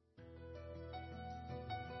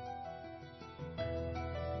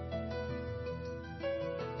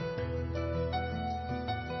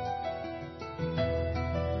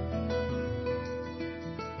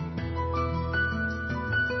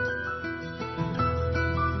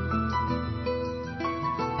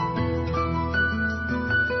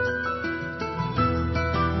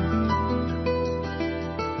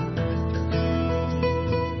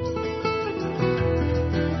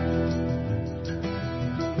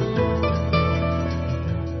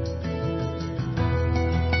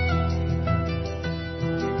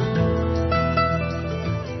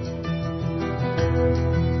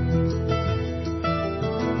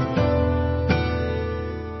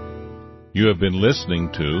 You have been listening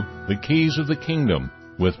to The Keys of the Kingdom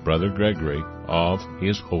with Brother Gregory of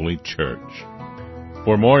His Holy Church.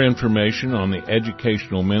 For more information on the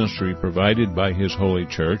educational ministry provided by His Holy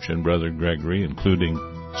Church and Brother Gregory, including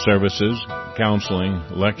services, counseling,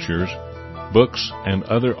 lectures, books, and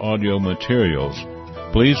other audio materials,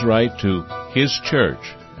 please write to His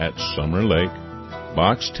Church at Summer Lake,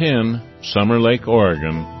 Box 10, Summer Lake,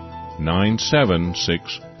 Oregon,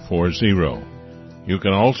 97640. You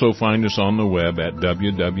can also find us on the web at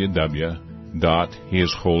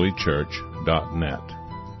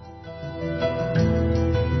www.hisholychurch.net.